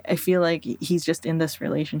 I feel like he's just in this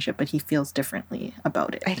relationship, but he feels differently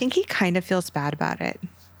about it. I think he kind of feels bad about it.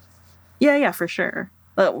 Yeah, for sure.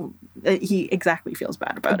 He exactly feels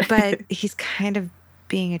bad about it. But he's kind of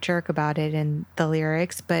being a jerk about it in the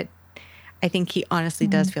lyrics. But I think he honestly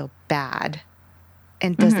does feel bad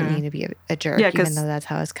and doesn't mean to be a jerk, even though that's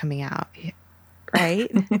how it's coming out.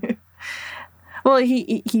 Right? Well,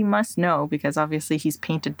 he must know because obviously he's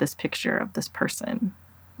painted this picture of this person,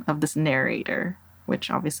 of this narrator, which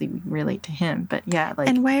obviously we relate to him. But yeah, like.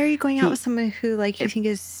 And why are you going out with someone who like you think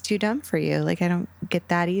is too dumb for you? Like I don't get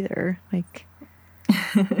that either. Like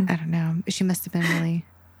I don't know. She must have been really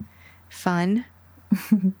fun.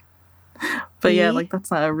 But yeah, like that's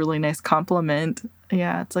not a really nice compliment.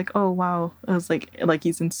 Yeah, it's like, oh wow, it was like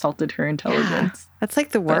he's insulted her intelligence. Yeah, that's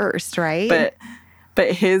like the worst, right?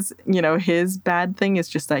 But his, you know, his bad thing is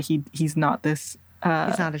just that he's not this.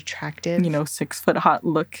 He's not attractive. You know, 6 foot hot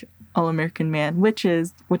look all-American man, which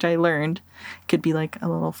I learned could be like a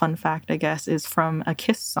little fun fact, I guess, is from a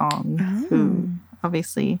Kiss song. Who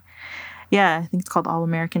obviously, yeah, I think it's called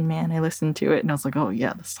All-American Man. I listened to it and I was like, oh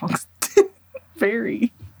yeah, the song's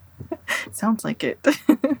very. Sounds like it.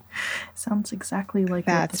 Sounds exactly like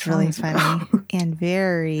that's really funny and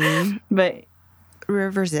very but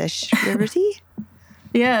Rivers-ish. Riversy?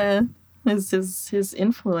 Yeah, is his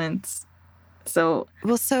influence. So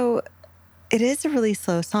it is a really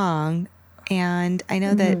slow song, and I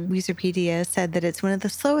know that Weezerpedia said that it's one of the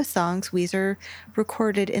slowest songs Weezer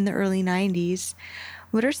recorded in the early 90s.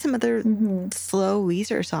 What are some other slow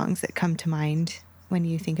Weezer songs that come to mind when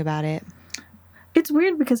you think about it? It's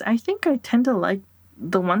weird because I think I tend to like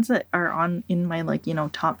the ones that are in my like, you know,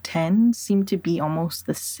 top 10 seem to be almost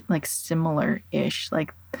this like similar-ish.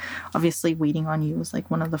 Like obviously Waiting on You was like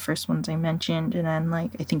one of the first ones I mentioned, and then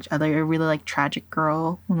like I think I really like Tragic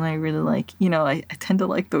Girl, and I really like, you know, I tend to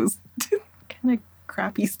like those kind of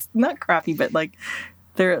crappy, not crappy, but like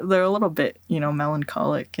they're a little bit, you know,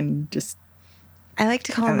 melancholic and just I like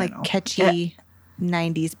to call them like catchy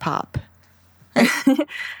 90s pop.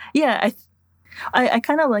 Yeah, I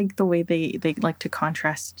kind of like the way they like to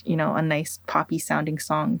contrast, you know, a nice poppy sounding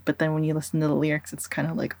song, but then when you listen to the lyrics, it's kind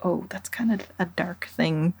of like, oh, that's kind of a dark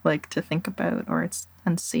thing like to think about, or it's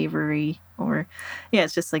unsavory, or yeah,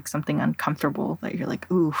 it's just like something uncomfortable that you're like,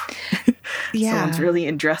 ooh, yeah, someone's really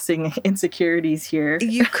addressing insecurities here.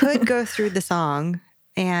 You could go through the song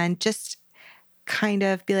and just kind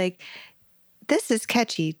of be like, this is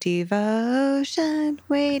catchy. Devotion,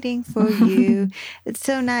 waiting for you. It's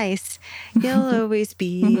so nice. You'll always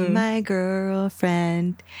be my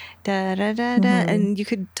girlfriend. Da da da da. And you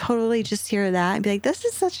could totally just hear that and be like, this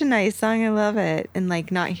is such a nice song. I love it. And like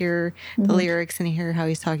not hear the lyrics and hear how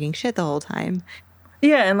he's talking shit the whole time.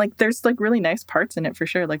 Yeah, and like there's like really nice parts in it for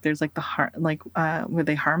sure. Like there's like the where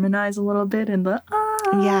they harmonize a little bit and the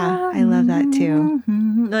Yeah, I love that too.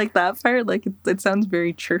 Like that part, like it sounds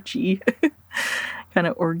very churchy, kind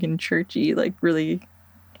of organ churchy, like really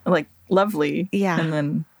like lovely. Yeah. And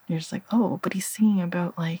then you're just like, oh, but he's singing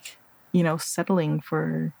about like, you know, settling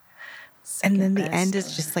for And then the best, end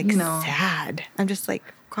is just like you know. sad. I'm just like,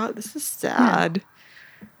 God, this is sad.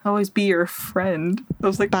 Always be your friend. I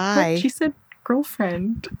was like, Bye. what? She said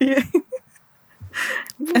girlfriend. Yeah.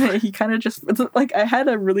 And he kind of just, it's like, I had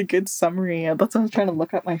a really good summary. That's why I was trying to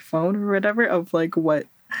look at my phone or whatever of like what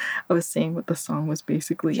I was saying, what the song was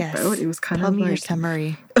basically about. It was kind Tell of me your like,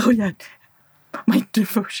 summary. oh yeah, my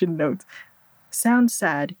devotion notes. Sounds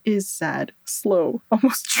sad, is sad, slow,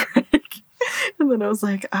 almost tragic. And then I was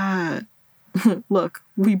like, look,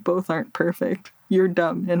 we both aren't perfect. You're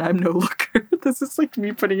dumb and I'm no looker. This is like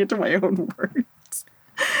me putting into my own words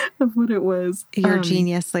of what it was. Your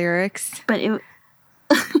genius lyrics. But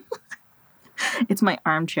it's my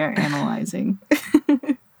armchair analyzing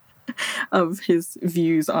of his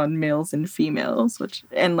views on males and females,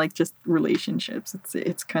 and like just relationships.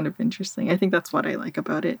 It's kind of interesting. I think that's what I like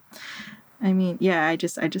about it. I mean, yeah, I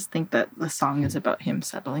just think that the song is about him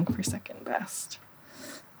settling for second best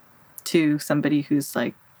to somebody who's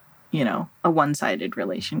like, you know, a one-sided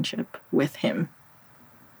relationship with him.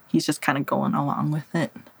 He's just kind of going along with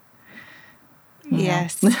it.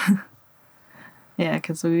 Yes. Yeah,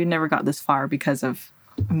 because we never got this far because of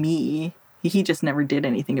me. He just never did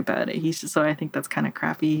anything about it. So I think that's kind of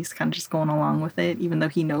crappy. He's kind of just going along with it, even though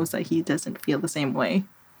he knows that he doesn't feel the same way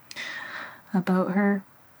about her.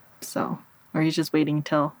 So, or he's just waiting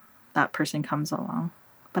till that person comes along.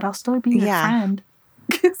 But I'll still be your friend.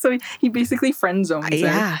 So he basically friend zones her.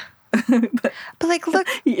 Yeah. But like, look,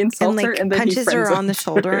 he insults and, her like, and then punches he her on the friend-zones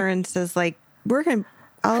shoulder her. and says, like,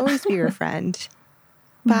 I'll always be your friend.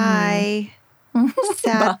 Bye.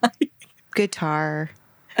 Sad Bye. guitar.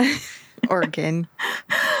 Organ.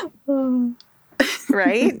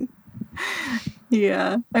 Right?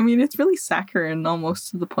 Yeah. I mean, it's really saccharine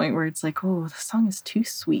almost to the point where it's like, oh, the song is too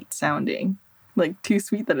sweet sounding. Like, too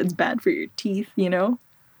sweet that it's bad for your teeth, you know?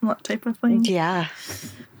 That type of thing. Yeah.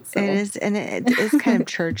 So. It is. And it is kind of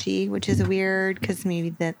churchy, which is weird because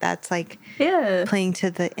maybe that's like playing to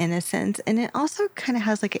the innocence. And it also kind of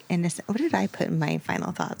has like an innocent. What did I put in my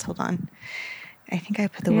final thoughts? Hold on. I think I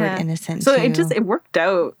put the word innocent. So too. it worked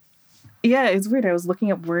out. Yeah, it's weird. I was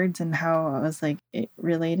looking up words and how I was like, it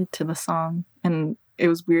related to the song. And it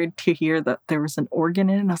was weird to hear that there was an organ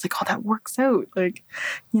in it. And I was like, oh, that works out. Like,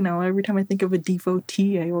 you know, every time I think of a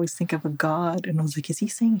devotee, I always think of a god. And I was like, is he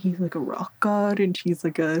saying he's like a rock god and she's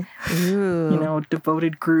like a, you know,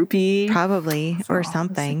 devoted groupie? Probably, or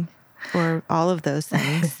something. Or all of those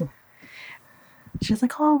things. She's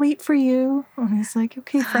like, oh, I'll wait for you. And he's like,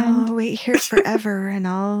 okay, friend. I'll wait here forever and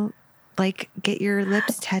I'll like get your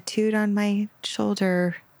lips tattooed on my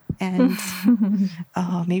shoulder. And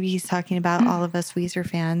maybe he's talking about all of us Weezer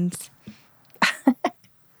fans.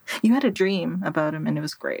 You had a dream about him and it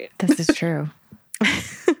was great. This is true.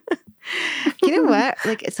 You know what?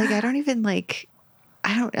 Like, it's like, I don't even like,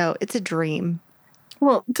 I don't know. It's a dream.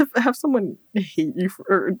 Well, to have someone hate you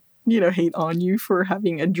or, you know, hate on you for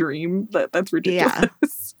having a dream, that's ridiculous.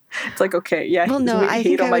 Yeah. It's like, okay, yeah. Well, no, I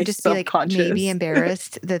think I would just be like maybe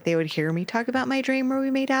embarrassed that they would hear me talk about my dream where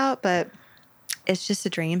we made out, but it's just a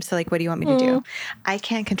dream. So, like, what do you want me to do? I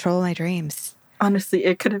can't control my dreams. Honestly,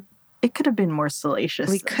 it could have been more salacious.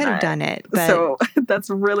 We could have done it, but so that's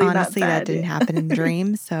really honestly not bad. That didn't happen in the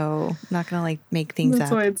dream. So I'm not gonna like make things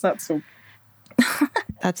that's up. That's why it's not so.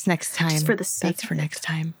 That's next time. Just for the sake. That's for next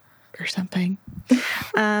time or something.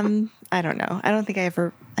 I don't know. I don't think I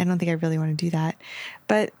really want to do that.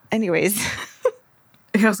 But anyways.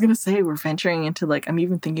 I was going to say, we're venturing into like, I'm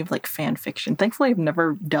even thinking of like fan fiction. Thankfully, I've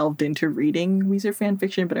never delved into reading Weezer fan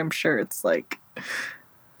fiction, but I'm sure it's like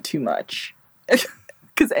too much.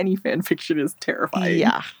 Because any fan fiction is terrifying.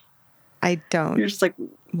 Yeah. I don't You're just like,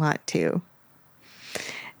 want to.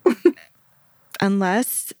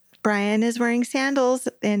 Unless Brian is wearing sandals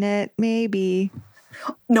in it, maybe.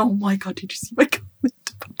 No, my God, did you see my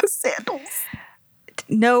comment about the sandals?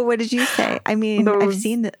 No, what did you say? I mean, I've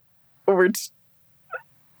seen the words.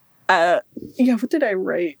 Yeah, what did I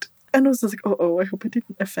write? And I was just like, I hope I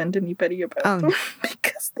didn't offend anybody about them.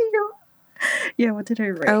 Because they are... Yeah, what did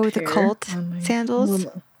I write? Oh, the cult sandals?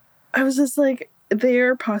 I was just like,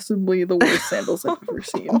 they're possibly the worst sandals I've ever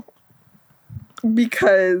seen.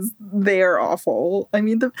 Because they are awful. I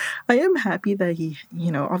mean, I am happy that he, you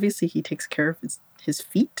know, obviously he takes care of his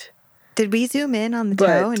feet. Did we zoom in on the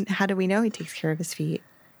toe? And how do we know he takes care of his feet?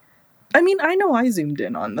 I mean, I know I zoomed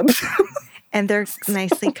in on them. And they're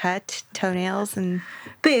nicely cut toenails, and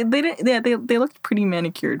They looked pretty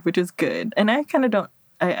manicured, which is good. And I kind of don't,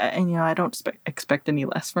 I don't expect any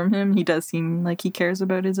less from him. He does seem like he cares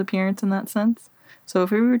about his appearance in that sense. So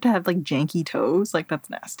if we were to have like janky toes, like that's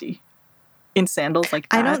nasty. In sandals like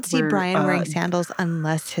that. I don't see Brian wearing sandals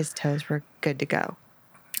unless his toes were good to go.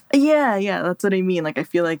 Yeah, that's what I mean. Like I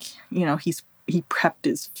feel like, he prepped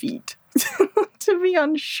his feet to be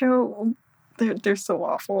on show. They're so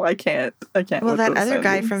awful. I can't. Well, that other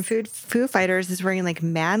guy from Foo Fighters is wearing like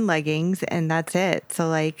man leggings, and that's it. So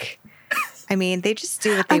like, I mean, they just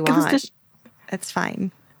do what they want. That's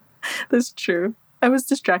fine. That's true. I was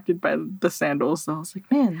distracted by the sandals, so I was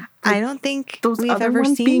like, man, I don't think we've ever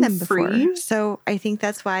seen them before. So I think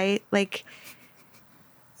that's why. Like,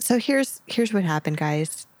 so here's what happened,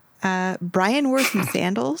 guys. Brian wore some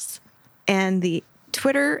sandals, and the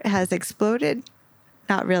Twitter has exploded.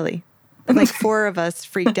 Not really. Like 4 of us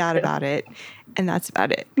freaked out about it, and that's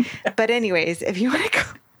about it. But anyways, if you want to go,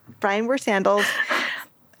 Brian wore sandals.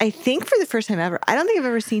 I think for the first time ever. I don't think I've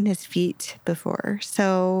ever seen his feet before.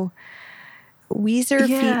 So Weezer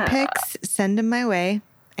feet pics, send them my way.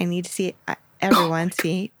 I need to see everyone's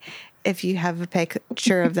feet. If you have a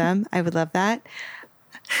picture of them, I would love that.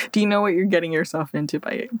 Do you know what you're getting yourself into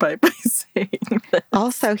by saying that?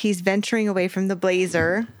 Also, he's venturing away from the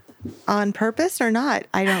blazer on purpose or not.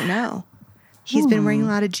 I don't know. He's been wearing a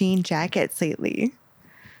lot of jean jackets lately.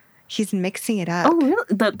 He's mixing it up. Oh, really?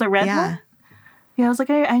 The red one? Yeah, I was like,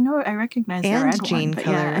 I know, I recognize the red one. And jean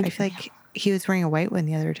color. Yeah, I feel like he was wearing a white one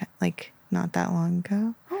the other time, like not that long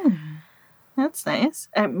ago. That's nice.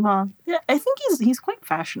 Well, yeah, I think he's quite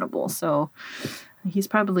fashionable, so he's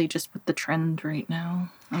probably just with the trend right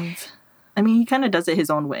now. I mean, he kind of does it his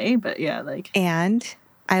own way, but yeah, like. And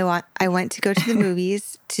I went to go to the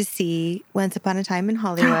movies to see Once Upon a Time in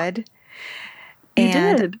Hollywood. You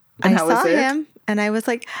did. And I saw him, and I was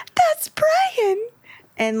like, "That's Brian!"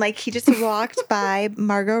 And like he just walked by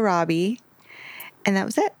Margot Robbie, and that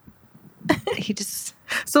was it. He just.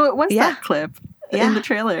 So it was that clip in the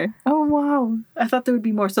trailer. Oh wow! I thought there would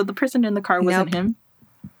be more. So the person in the car wasn't him.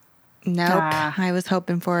 Nope. I was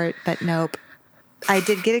hoping for it, but nope. I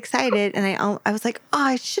did get excited, and I was like, oh,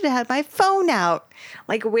 I should have had my phone out,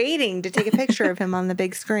 like waiting to take a picture of him on the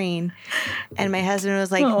big screen. And my husband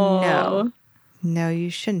was like, no, you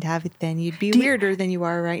shouldn't have it then. You'd be weirder than you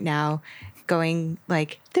are right now, going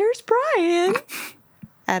like, there's Brian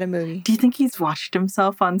at a movie. Do you think he's watched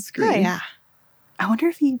himself on screen? Oh, yeah. I wonder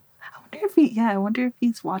if he's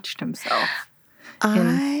watched himself.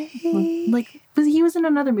 He was in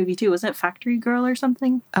another movie too. Was it Factory Girl or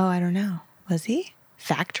something? Oh, I don't know. Was he?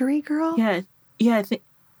 Factory Girl? Yeah, I think.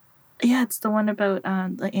 Yeah, it's the one about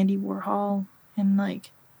like Andy Warhol and like,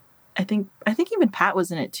 I think even Pat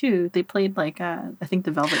was in it too. They played like I think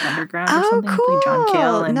the Velvet Underground or something. Oh, cool! John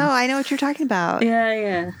Cale. No, I know what you're talking about.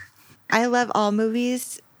 Yeah. I love all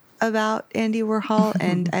movies about Andy Warhol,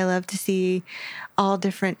 and I love to see all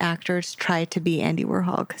different actors try to be Andy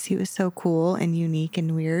Warhol because he was so cool and unique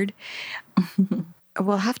and weird.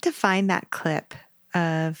 We'll have to find that clip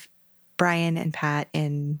of Brian and Pat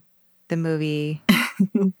in the movie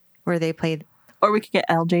where they played. Or we could get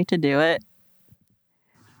LJ to do it.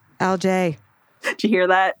 LJ. Did you hear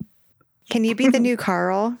that? Can you be the new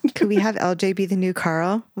Carl? Could we have LJ be the new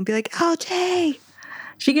Carl? We'll be like, LJ.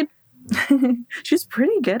 She could. She's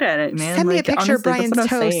pretty good at it, man. Send me a picture of Brian's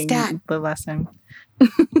toe stat. The last time.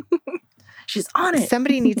 She's on it.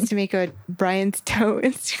 Somebody needs to make a Brian's toe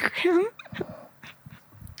Instagram.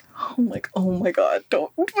 Oh my God!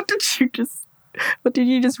 Don't. What did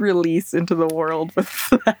you just release into the world with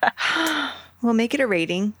that? We'll make it a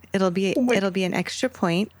rating. It'll be an extra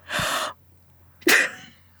point.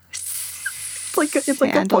 It's like a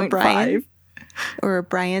 0.5. Or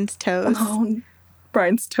Brian's toes. Oh,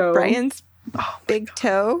 Brian's toe. Brian's big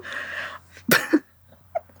toe.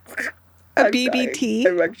 A BBT.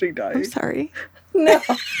 I'm actually dying. I'm sorry. No.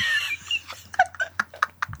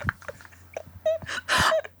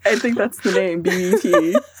 I think that's the name,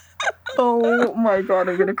 BBT. Oh my God,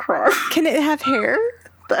 I'm gonna cry. Can it have hair?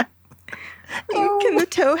 Can the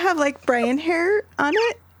toe have like Brian hair on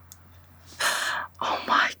it? Oh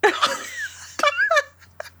my God.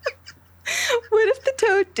 What if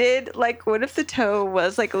the toe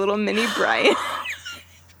was like a little mini Brian?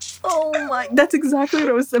 Oh my, that's exactly what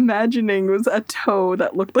I was imagining, was a toe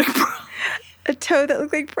that looked like Brian. A toe that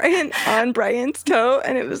looked like Brian on Brian's toe,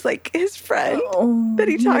 and it was like his friend that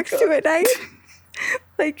he talks to at night.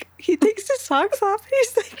 Like, he takes his socks off, and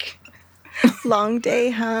he's like, long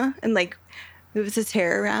day, huh? And like, moves his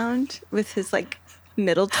hair around with his like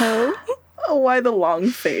middle toe. Oh, why the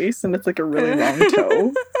long face? And it's like a really long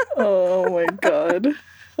toe. Oh my god.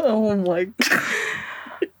 Oh my god.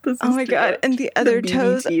 This Oh my god. And the other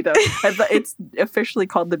toes. BBT, though. It's officially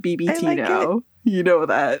called the BBT like now. You know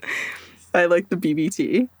that. I like the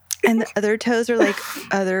BBT. And the other toes are like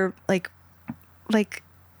other like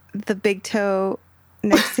the big toe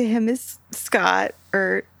next to him is Scott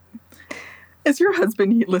or is your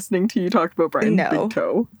husband listening to you talk about Brian's big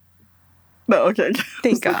toe? No, okay.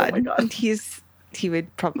 Thank God. Oh my God. He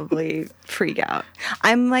would probably freak out.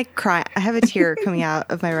 I'm like crying. I have a tear coming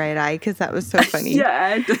out of my right eye because that was so funny.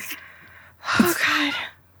 Yeah. Oh God.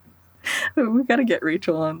 We gotta get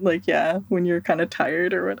Rachel on, like, when you're kind of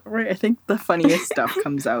tired or whatever. I think the funniest stuff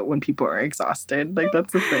comes out when people are exhausted. Like,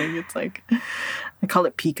 that's the thing. It's like, I call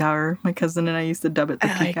it peak hour. My cousin and I used to dub it the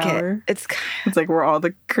peak hour. It's like where all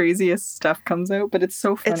the craziest stuff comes out, but it's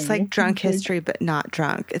so funny. It's like drunk history, but not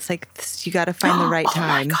drunk. It's like you got to find the right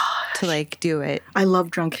time to like do it. I love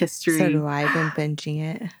drunk history. So do I. I've been binging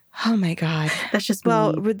it. Oh my God. That's just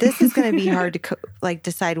well, me. This is going to be hard to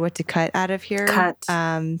decide what to cut out of here.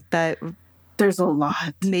 But there's a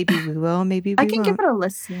lot. Maybe we will. Maybe we won't. I can give it a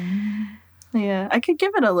listen. Yeah, I could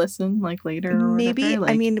give it a listen like later. Or maybe. Whatever.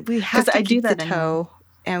 Like, I mean, we have to keep the toe,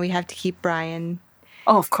 anyway. and we have to keep Brian.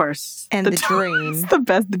 Oh, of course. And the dream. It's the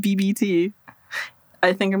best. The BBT.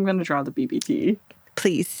 I think I'm going to draw the BBT.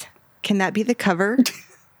 Please, can that be the cover?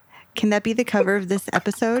 Can that be the cover of this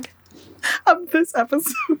episode? Of this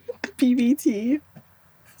episode, the BBT.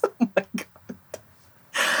 Oh my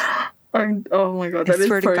God. Oh my God. I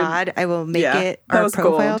swear to God, I will make it our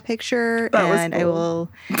profile picture, and I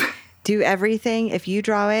will do everything. If you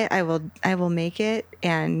draw it, I will make it,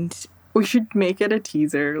 and we should make it a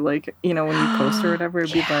teaser, like, you know, when you post or whatever,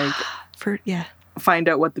 it'd be like find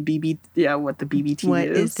out what the BBT is. What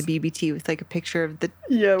is the BBT with like a picture of the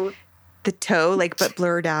toe, like, but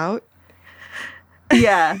blurred out.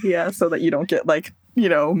 Yeah, so that you don't get like, you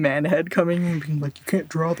know, man head coming and being like, you can't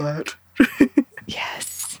draw that.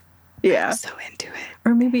 Yes. Yeah. I'm so into it.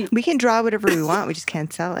 Or maybe we can draw whatever we want, we just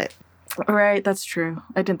can't sell it. Right, that's true.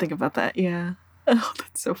 I didn't think about that. Yeah. Oh,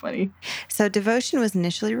 that's so funny. So Devotion was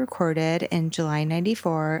initially recorded in July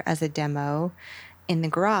 94 as a demo in the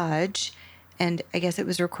garage, and I guess it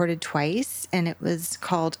was recorded twice, and it was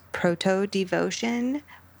called Proto Devotion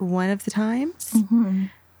one of the times. Mm-hmm.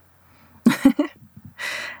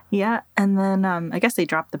 Yeah, and then I guess they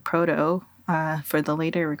dropped the proto for the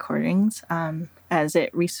later recordings as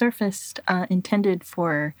it resurfaced intended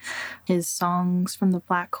for his songs from the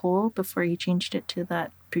Black Hole before he changed it to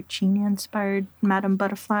that Puccini-inspired Madame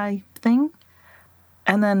Butterfly thing.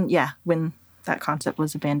 And then, when that concept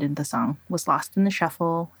was abandoned, the song was lost in the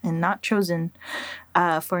shuffle and not chosen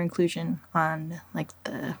for inclusion on like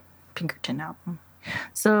the Pinkerton album.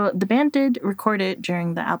 So the band did record it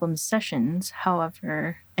during the album's sessions,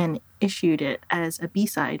 however, and issued it as a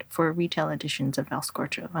B-side for retail editions of El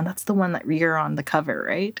Scorcho. And that's the one that you're on the cover,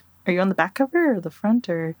 right? Are you on the back cover or the front,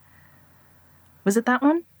 or was it that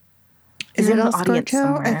one? Is it El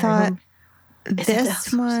Scorcho? I thought this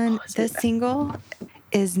single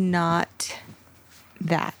is not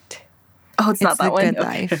that. Oh, it's not that one? Good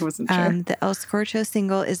Life. Okay, I wasn't sure. The El Scorcho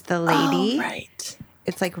single is The Lady. Oh, right.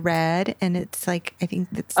 It's like red, and it's like, I think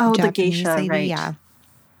it's the geisha, lady. right? Yeah.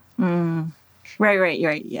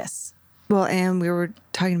 Right. Yes. Well, and we were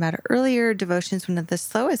talking about it earlier. Devotion is one of the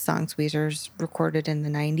slowest songs Weezer's recorded in the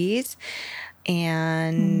 90s,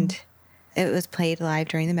 and it was played live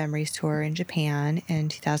during the Memories tour in Japan in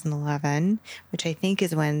 2011, which I think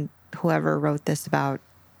is when whoever wrote this about.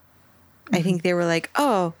 I think they were like,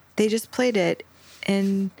 oh, they just played it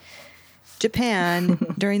in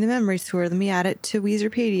Japan during the Memories tour. Let me add it to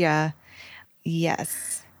Weezerpedia.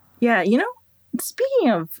 Yes. Yeah, you know, speaking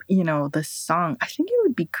of, you know, this song, I think it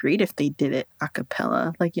would be great if they did it a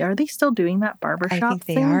cappella. Like, are they still doing that barbershop I think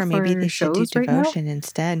they thing are. Maybe they should do Devotion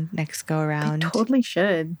instead next go around. They totally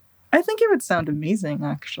should. I think it would sound amazing,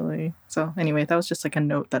 actually. So anyway, that was just like a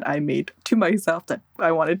note that I made to myself that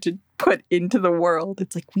I wanted to put into the world.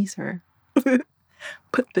 It's like, Weezer,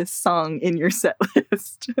 put this song in your set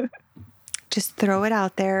list. Just throw it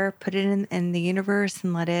out there, put it in the universe,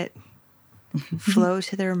 and let it flow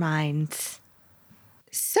to their minds.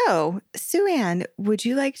 So, Sue-Ann, would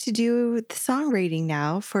you like to do the song rating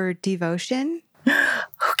now for Devotion?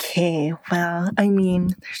 Okay, well, I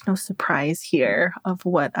mean, there's no surprise here of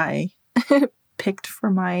what I picked for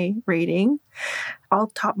my rating. All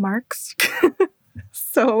top marks.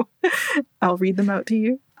 So I'll read them out to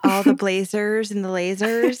you. All the blazers and the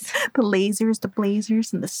lasers. The lasers, the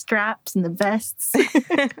blazers, and the straps, and the vests.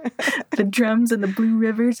 The drums, and the Blue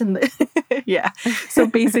Rivers, and the... Yeah. So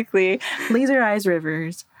basically, Laser Eyes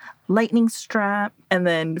Rivers, Lightning Strap, and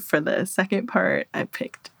then for the second part, I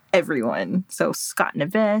picked everyone. So Scott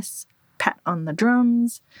Neves, Pat on the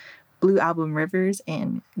drums, Blue Album Rivers,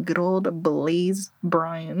 and good old Blaze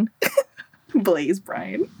Bryan. Blaze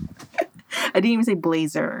Bryan. I didn't even say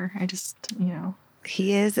Blazer. I just,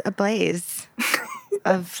 He is a blaze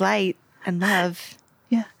of light and love.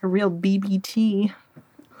 Yeah, a real BBT.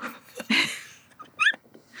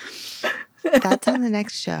 That's on the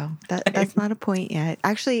next show. That's not a point yet.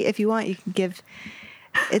 Actually, if you want, you can give.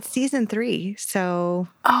 It's season 3, so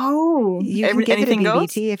you can give it a BBT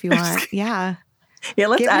goes? if you want. Yeah, yeah.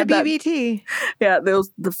 Let's give add it a that. BBT. Yeah,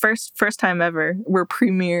 the first time ever we're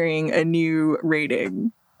premiering a new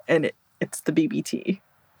rating, and it's the BBT,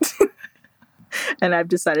 and I've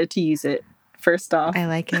decided to use it. First off, I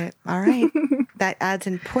like it. All right, that adds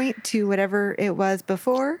a point to whatever it was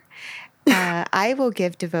before. I will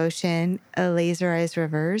give Devotion a Laser Eyes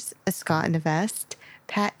Rivers, a Scott in a Vest,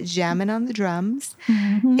 Pat Jammin on the drums,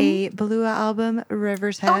 a Blue Album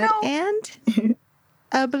Rivers Head, and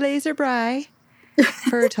a Blazer Bry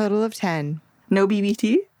for a total of 10. No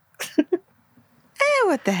BBT?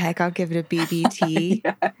 What the heck? I'll give it a BBT.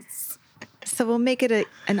 Yes. So we'll make it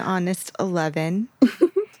an honest 11.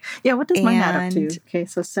 Yeah, what does mine add up to? Okay,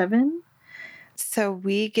 so 7. So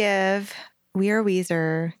We Are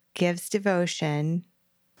Weezer gives Devotion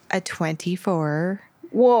a 24.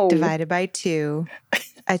 Whoa. Divided by 2,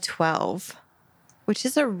 a 12, which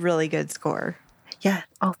is a really good score. Yeah,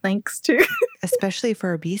 all thanks to. Especially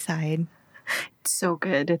for a B-side. It's so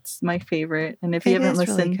good. It's my favorite. And if you haven't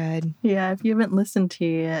listened, really good. Yeah, if you haven't listened to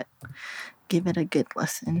it, give it a good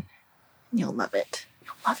listen. You'll love it.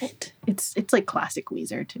 You'll love it. It's like classic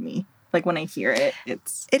Weezer to me. Like when I hear it,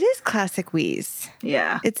 It is classic Weez.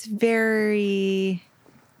 Yeah. It's very,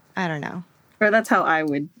 I don't know. Or that's how I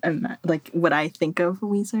would, like, what I think of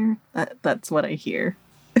Weezer. That's what I hear.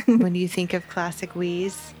 When you think of classic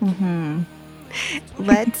Weez. Mm-hmm.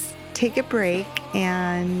 Let's take a break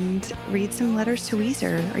and read some letters to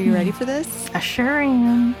Weezer. Are you ready for this? I sure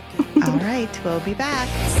am. All right, we'll be back.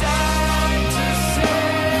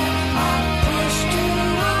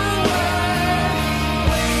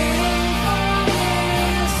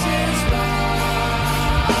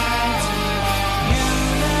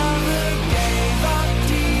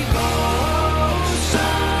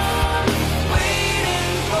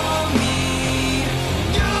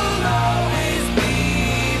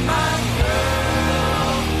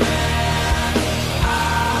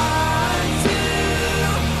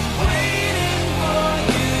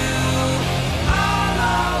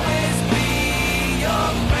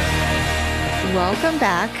 Welcome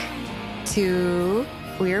back to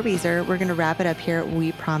We Are Weezer. We're going to wrap it up here.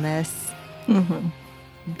 We promise. Mm-hmm.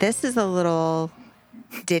 This is a little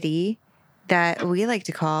ditty that we like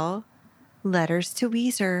to call Letters to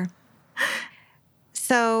Weezer.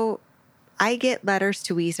 So I get letters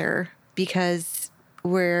to Weezer because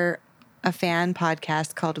we're a fan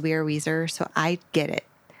podcast called We Are Weezer. So I get it.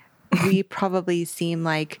 We probably seem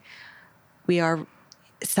like we are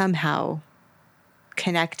somehow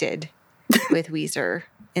connected with Weezer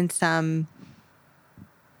in some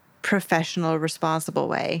professional, responsible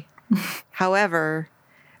way. However,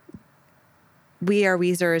 We Are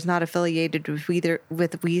Weezer is not affiliated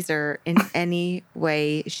with Weezer in any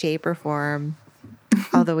way, shape, or form.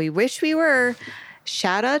 Although we wish we were.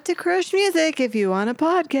 Shout out to Crush Music if you want a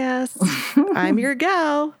podcast. I'm your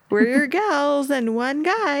gal. We're your gals and one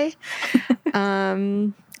guy.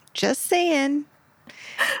 Just saying.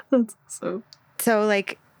 That's so. So,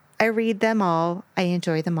 like, I read them all. I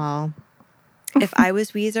enjoy them all. If I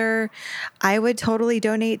was Weezer, I would totally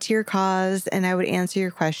donate to your cause and I would answer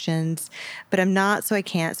your questions. But I'm not, so I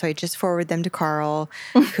can't. So I just forward them to Carl,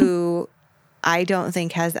 who I don't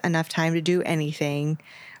think has enough time to do anything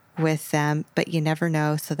with them. But you never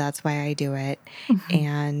know, so that's why I do it. Mm-hmm.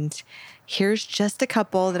 And here's just a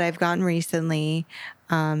couple that I've gotten recently.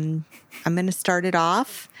 I'm going to start it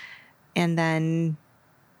off and then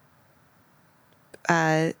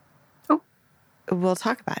we'll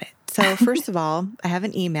talk about it. So first of all, I have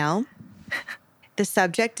an email. The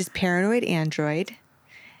subject is Paranoid Android.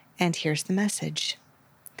 And here's the message.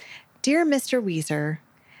 Dear Mr. Weezer,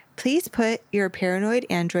 please put your Paranoid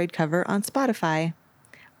Android cover on Spotify.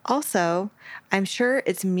 Also, I'm sure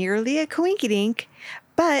it's merely a coinkydink,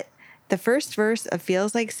 but the first verse of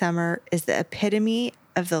Feels Like Summer is the epitome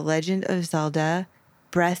of the Legend of Zelda,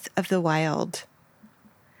 Breath of the Wild.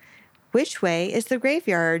 Which way is the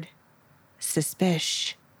graveyard?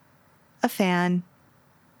 Suspish. A fan.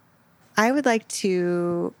 I would like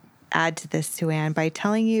to add to this, Sue-Ann, by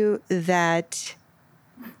telling you that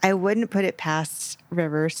I wouldn't put it past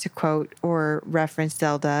Rivers to quote or reference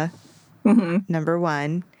Zelda, number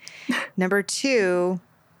one. Number two,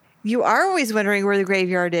 You are always wondering where the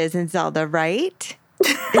graveyard is in Zelda, right?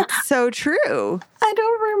 It's so true. I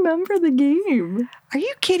don't remember the game. Are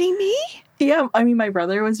you kidding me? Yeah, I mean, my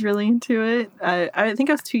brother was really into it. I think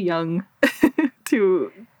I was too young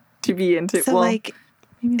to be into it. So, well, like,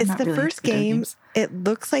 maybe I'm it's not the really first into video game. games. It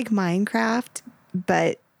looks like Minecraft,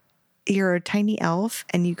 but you're a tiny elf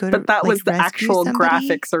and you go to But that was the rescue actual somebody.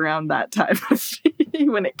 graphics around that time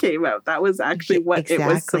when it came out. That was actually what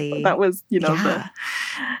Exactly. it was. That was, Yeah.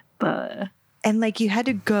 the And like you had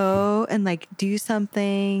to go and like do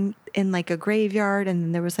something in like a graveyard, and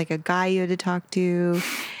then there was like a guy you had to talk to,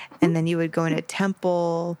 and then you would go in a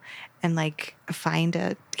temple and like find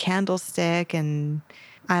a candlestick, and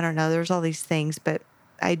I don't know, there's all these things, but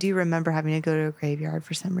I do remember having to go to a graveyard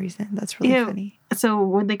for some reason. That's really Yeah. funny. So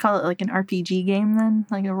would they call it like an RPG game then?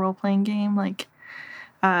 Like a role playing game? Like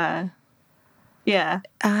yeah.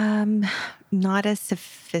 Not as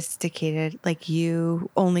sophisticated. Like you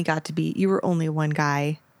were only one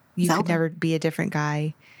guy. You could Zelda. never be a different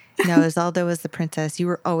guy. No, Zelda was the princess. You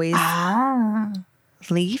were always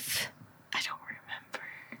Leaf. I don't remember,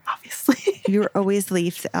 obviously. You were always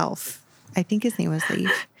Leaf the elf. I think his name was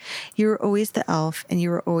Leaf. You were always the elf, and you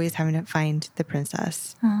were always having to find the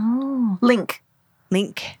princess. Oh. Link.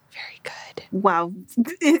 Link. Very good. Wow.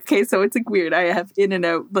 Okay, so it's like weird. I have in and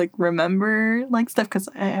out like remember like stuff because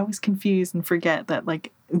I always confuse and forget that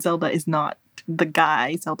like Zelda is not the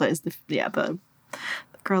guy. Zelda is the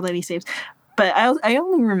girl that he saves. But I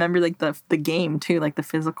only remember like the game too, like the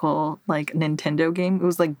physical like Nintendo game. It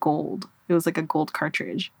was like gold. It was like a gold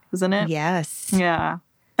cartridge, wasn't it? Yes. Yeah.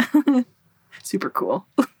 Super cool.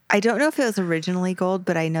 I don't know if it was originally gold,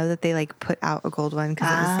 but I know that they like put out a gold one because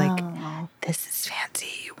it was like, Oh. this is fancy.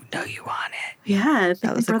 You know you want it. Yeah, I think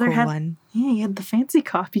That was my a brother cool had one. Yeah, he had the fancy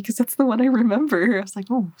copy because that's the one I remember. I was like,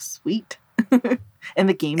 oh, sweet. And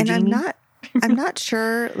the game And genie. I'm not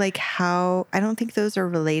sure like how, I don't think those are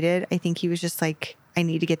related. I think he was just like, I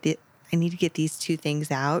need to get these two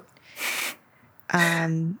things out. I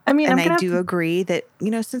mean, and I'm I gonna do agree that,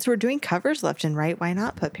 since we're doing covers left and right, why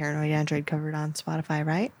not put Paranoid Android covered on Spotify,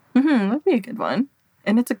 right? that'd be a good one.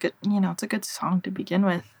 And it's a good, it's a good song to begin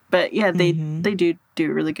with. But yeah, they do a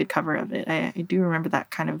really good cover of it. I do remember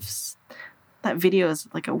that kind of, that video is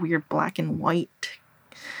like a weird black and white,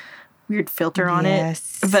 weird filter on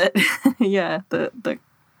Yes. it. But yeah, the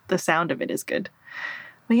sound of it is good.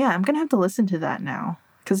 But yeah, I'm going to have to listen to that now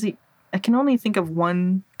because I can only think of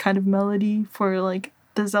one kind of melody for like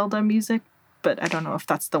the Zelda music, but I don't know if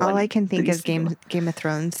that's the one. All I can think that is Game of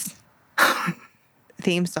Thrones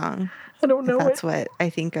theme song. I don't know That's it. what I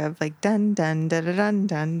think of, like dun dun da da dun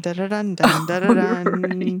dun da da dun dun da da dun.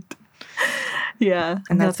 Right. Yeah,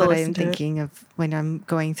 And that's I'm what gonna have to listen I'm to it. thinking of when I'm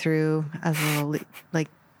going through as a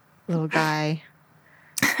little guy,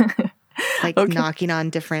 like Okay. knocking on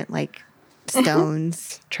different like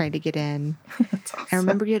stones trying to get in. That's awesome. I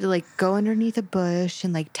remember you had to like go underneath a bush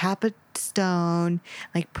and like tap a stone,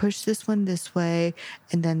 like push this one this way,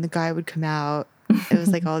 and then the guy would come out. It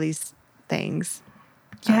was like all these things.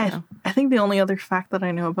 I don't Yeah, know. I think the only other fact that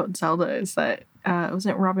I know about Zelda is that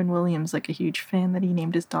wasn't Robin Williams like a huge fan that he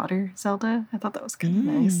named his daughter Zelda? I thought that was kind of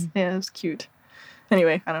nice. Yeah, it was cute.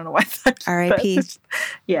 Anyway, I don't know why. R.I.P..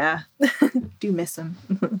 Yeah, do miss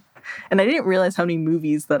him. And I didn't realize how many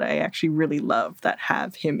movies that I actually really love that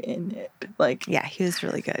have him in it. Like, Yeah, he was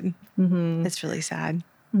really good. mhm. It's really sad.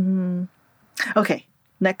 Okay,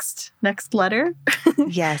 next letter.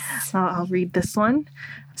 Yes. I'll read this one.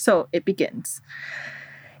 So it begins.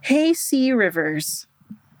 Hey, Sea Rivers.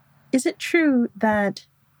 Is it true that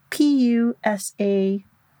PUSA,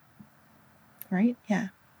 right? Yeah.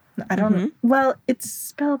 I don't know. Well, it's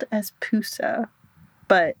spelled as Pusa,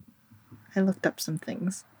 but I looked up some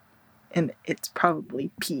things and it's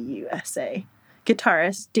probably PUSA.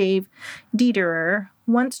 Guitarist Dave Dederer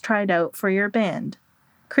once tried out for your band.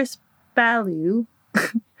 Chris Ballou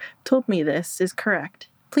told me this is correct.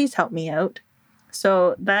 Please help me out.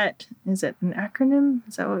 So that, is it an acronym?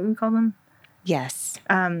 Is that what we call them? Yes.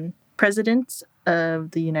 Presidents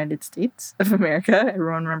of the United States of America.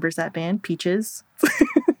 Everyone remembers that band. Peaches.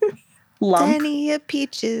 Lump. Danny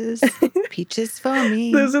Peaches. Peaches for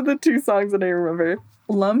me. Those are the two songs that I remember.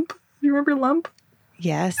 Lump. You remember Lump?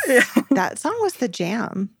 Yes. That song was the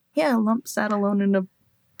jam. Yeah, Lump sat alone in a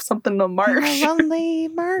In marsh. a lonely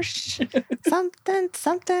marsh. Something.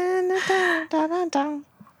 Da, da, da, da.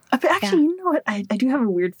 But actually, you know what? I do have a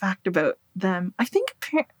weird fact about them. I think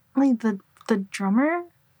apparently the drummer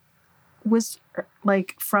was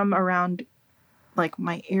like from around like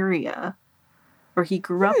my area, or he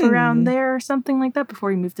grew up around there or something like that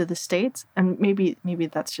before he moved to the States. And maybe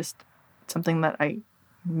that's just something that I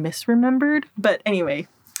misremembered. But anyway,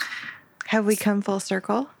 Have we come full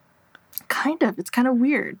circle? Kind of. It's kind of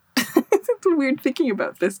weird. It's weird thinking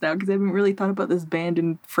about this now because I haven't really thought about this band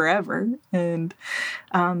in forever. And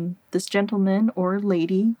this gentleman or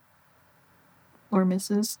lady or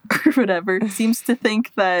Mrs. or whatever seems to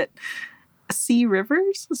think that C.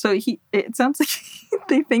 Rivers. So it sounds like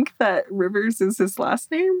they think that Rivers is his last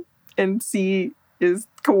name and C is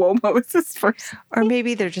Cuomo is his first name. Or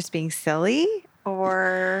maybe they're just being silly,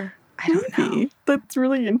 or I don't know. That's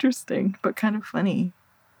really interesting, but kind of funny.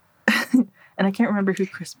 And I can't remember who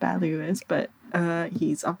Chris Ballou is, but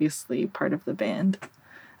he's obviously part of the band.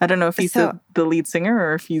 I don't know if he's the lead singer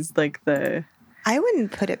or if he's like the... I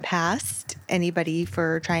wouldn't put it past anybody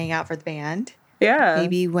for trying out for the band. Yeah.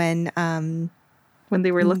 Maybe when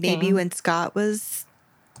they were looking. Maybe when Scott was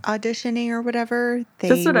auditioning or whatever.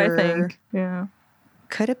 That's what I think. Yeah.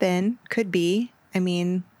 Could have been. Could be. I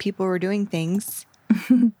mean, people were doing things.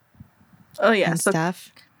 Oh, yeah. And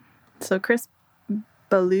stuff. So Chris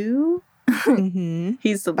Ballou... Mm-hmm.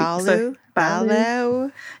 He's the lead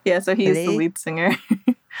Ballou. Yeah, so he's the lead singer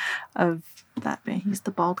of that band. He's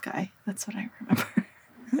the bald guy. That's what I remember.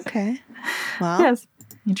 Okay. Well, yes.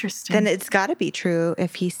 Interesting. Then it's got to be true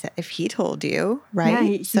if he told you,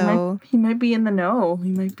 right? Yeah, he might be in the know.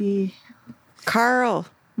 He might be. Carl,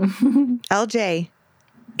 LJ,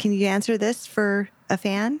 can you answer this for a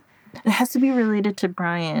fan? It has to be related to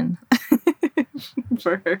Brian.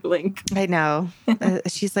 For her link. I know.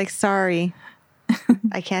 She's like, sorry,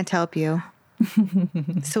 I can't help you.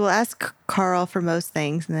 So we'll ask Carl for most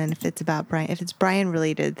things, and then if it's about Brian, if it's Brian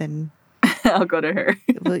related, then I'll go to her.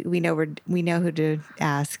 we know who to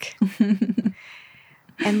ask.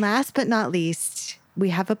 And last but not least, we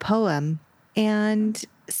have a poem, and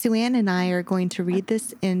Sue-Ann and I are going to read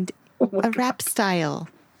this in a rap style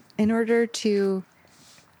in order to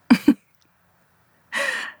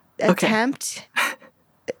attempt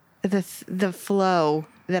the flow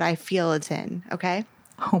that I feel it's in. Okay.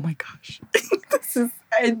 Oh my gosh,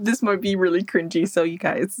 this might be really cringy. So you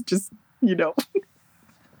guys, just you know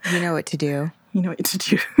what to do. You know what to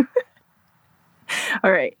do.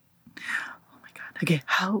 All right. Oh my god. Okay.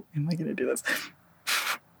 How am I gonna do this?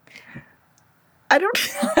 I don't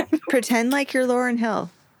pretend like you're Lauryn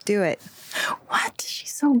Hill. Do it. What?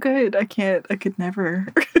 She's so good. I can't. I could never.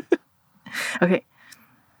 Okay.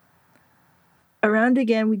 Around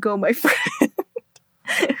again we go, my friend.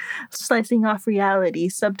 Slicing off reality.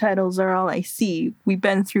 Subtitles are all I see. We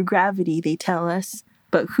bend through gravity, they tell us.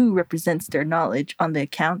 But who represents their knowledge on the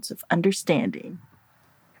accounts of understanding?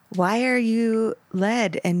 Why are you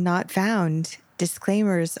led and not found?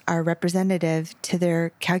 Disclaimers are representative to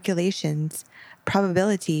their calculations.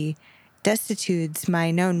 Probability destitutes my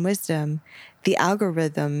known wisdom. The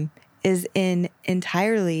algorithm is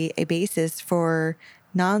entirely a basis for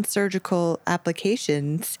non-surgical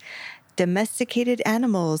applications. Domesticated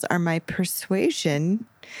animals are my persuasion.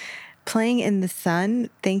 Playing in the sun,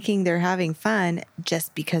 thinking they're having fun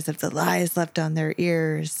just because of the lies left on their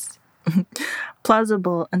ears.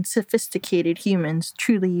 Plausible, unsophisticated humans,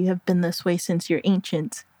 truly you have been this way since your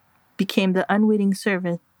ancients, became the unwitting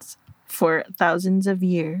servants for thousands of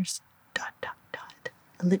years. ...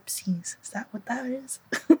 Ellipses. Is that what that is?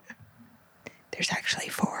 There's actually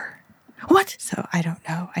 4. What? So I don't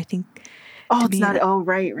know. I think... Oh, it's not... Oh,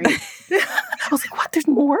 right. I was like, what? There's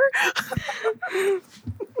more?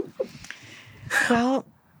 Well,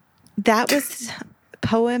 that was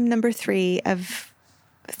poem number 3 of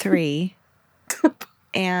 3.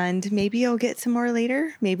 And maybe you'll get some more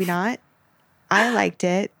later. Maybe not. I liked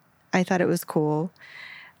it. I thought it was cool.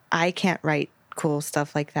 I can't write cool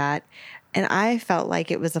stuff like that. And I felt like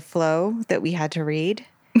it was a flow that we had to read.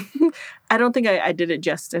 I don't think I did it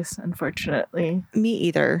justice, unfortunately. Me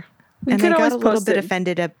either. And I got a little bit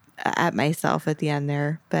offended at myself at the end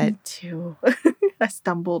there. But me too. I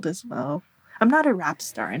stumbled as well. I'm not a rap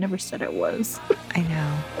star. I never said it was. I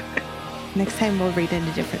know. Next time we'll read in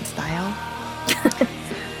a different style.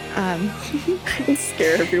 And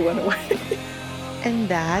scare everyone away. And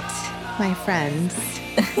that, my friends,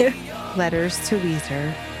 Letters to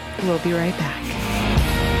Weezer. We'll be right back.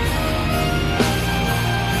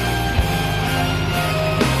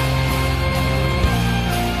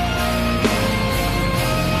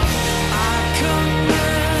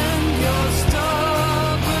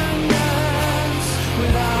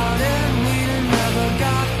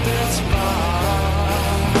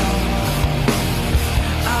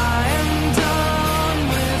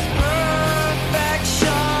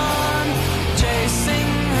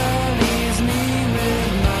 Chasing her leaves me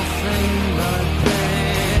with nothing but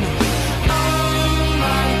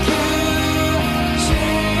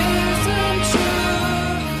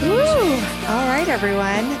All right,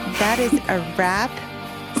 everyone. That is a wrap.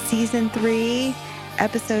 Season 3,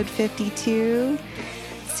 episode 52.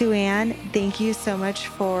 Sue-Ann, thank you so much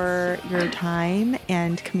for your time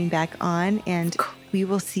and coming back on. And we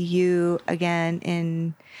will see you again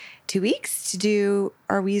in 2 weeks to do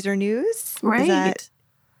our Weezer news. Right.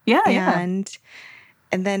 Yeah. And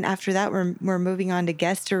then after that, we're moving on to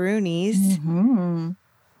Guest-a-roonies. Mm-hmm.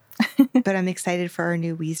 But I'm excited for our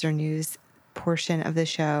new Weezer news portion of the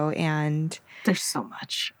show. And there's so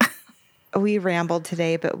much. We rambled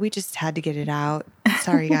today, but we just had to get it out.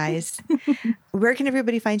 Sorry, guys. Where can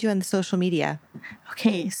everybody find you on the social media?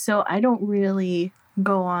 Okay, so I don't really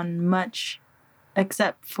go on much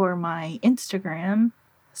except for my Instagram.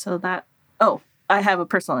 So that, I have a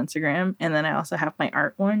personal Instagram, and then I also have my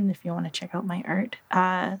art one if you want to check out my art.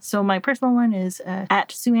 So my personal one is at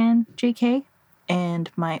SueAnnJK,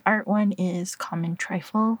 and my art one is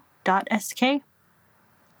commontrifle.sk.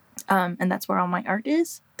 And that's where all my art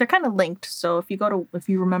is. They're kind of linked, so if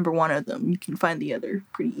you remember one of them, you can find the other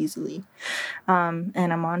pretty easily. And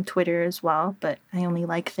I'm on Twitter as well, but I only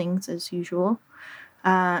like things as usual.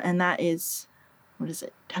 And that is, what is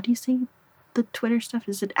it? How do you say the Twitter stuff?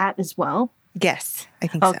 Is it at as well? Yes, I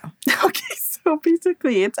think so. Okay, so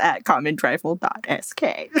basically it's at commontrifle.sk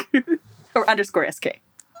or _sk.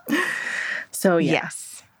 So yeah. Yes.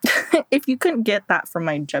 If you couldn't get that from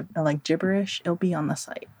my gibberish, it'll be on the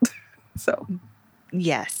site. So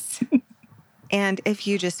yes. And if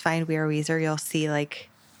you just find We Are Weezer, you'll see like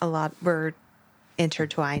a lot, we're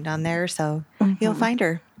intertwined on there, so you'll find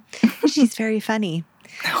her. She's very funny.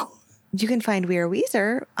 You can find We Are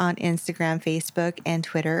Weezer on Instagram, Facebook, and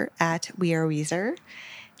Twitter at We Are Weezer.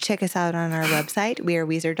 Check us out on our website,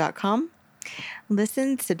 weareweezer.com.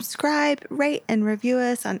 Listen, subscribe, rate, and review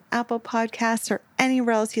us on Apple Podcasts or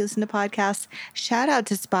anywhere else you listen to podcasts. Shout out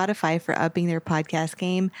to Spotify for upping their podcast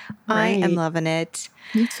game. Right. I am loving it.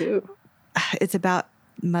 Me too. It's about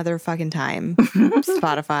motherfucking time,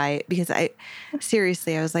 Spotify, because I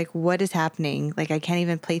was like, what is happening? Like, I can't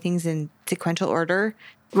even play things in sequential order.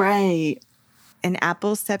 Right. And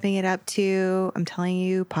Apple's stepping it up too. I'm telling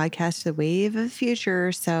you, podcast is the wave of the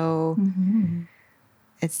future. So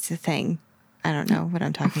it's the thing. I don't know what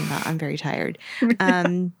I'm talking about. I'm very tired.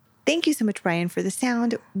 Thank you so much, Brian, for the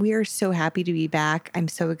sound. We are so happy to be back. I'm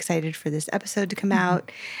so excited for this episode to come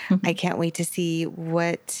out. I can't wait to see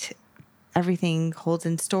what everything holds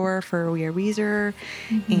in store for We Are Weezer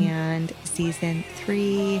and season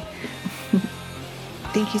 3.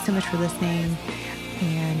 Thank you so much for listening,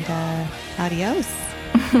 and adios.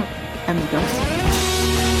 Amigos.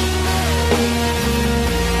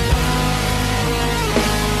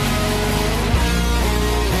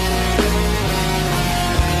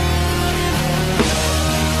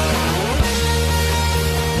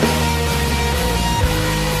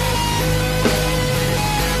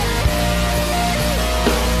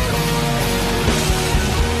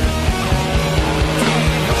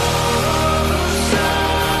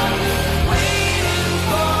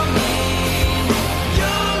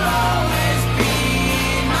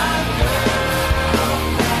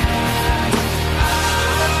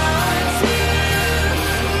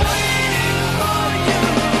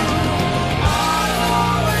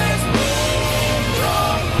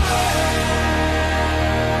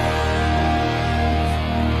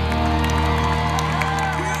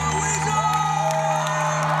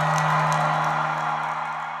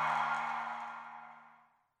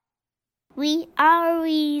 We are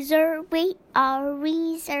Weezer, we are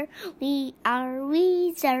Weezer, we are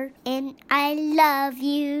Weezer, and I love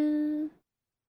you.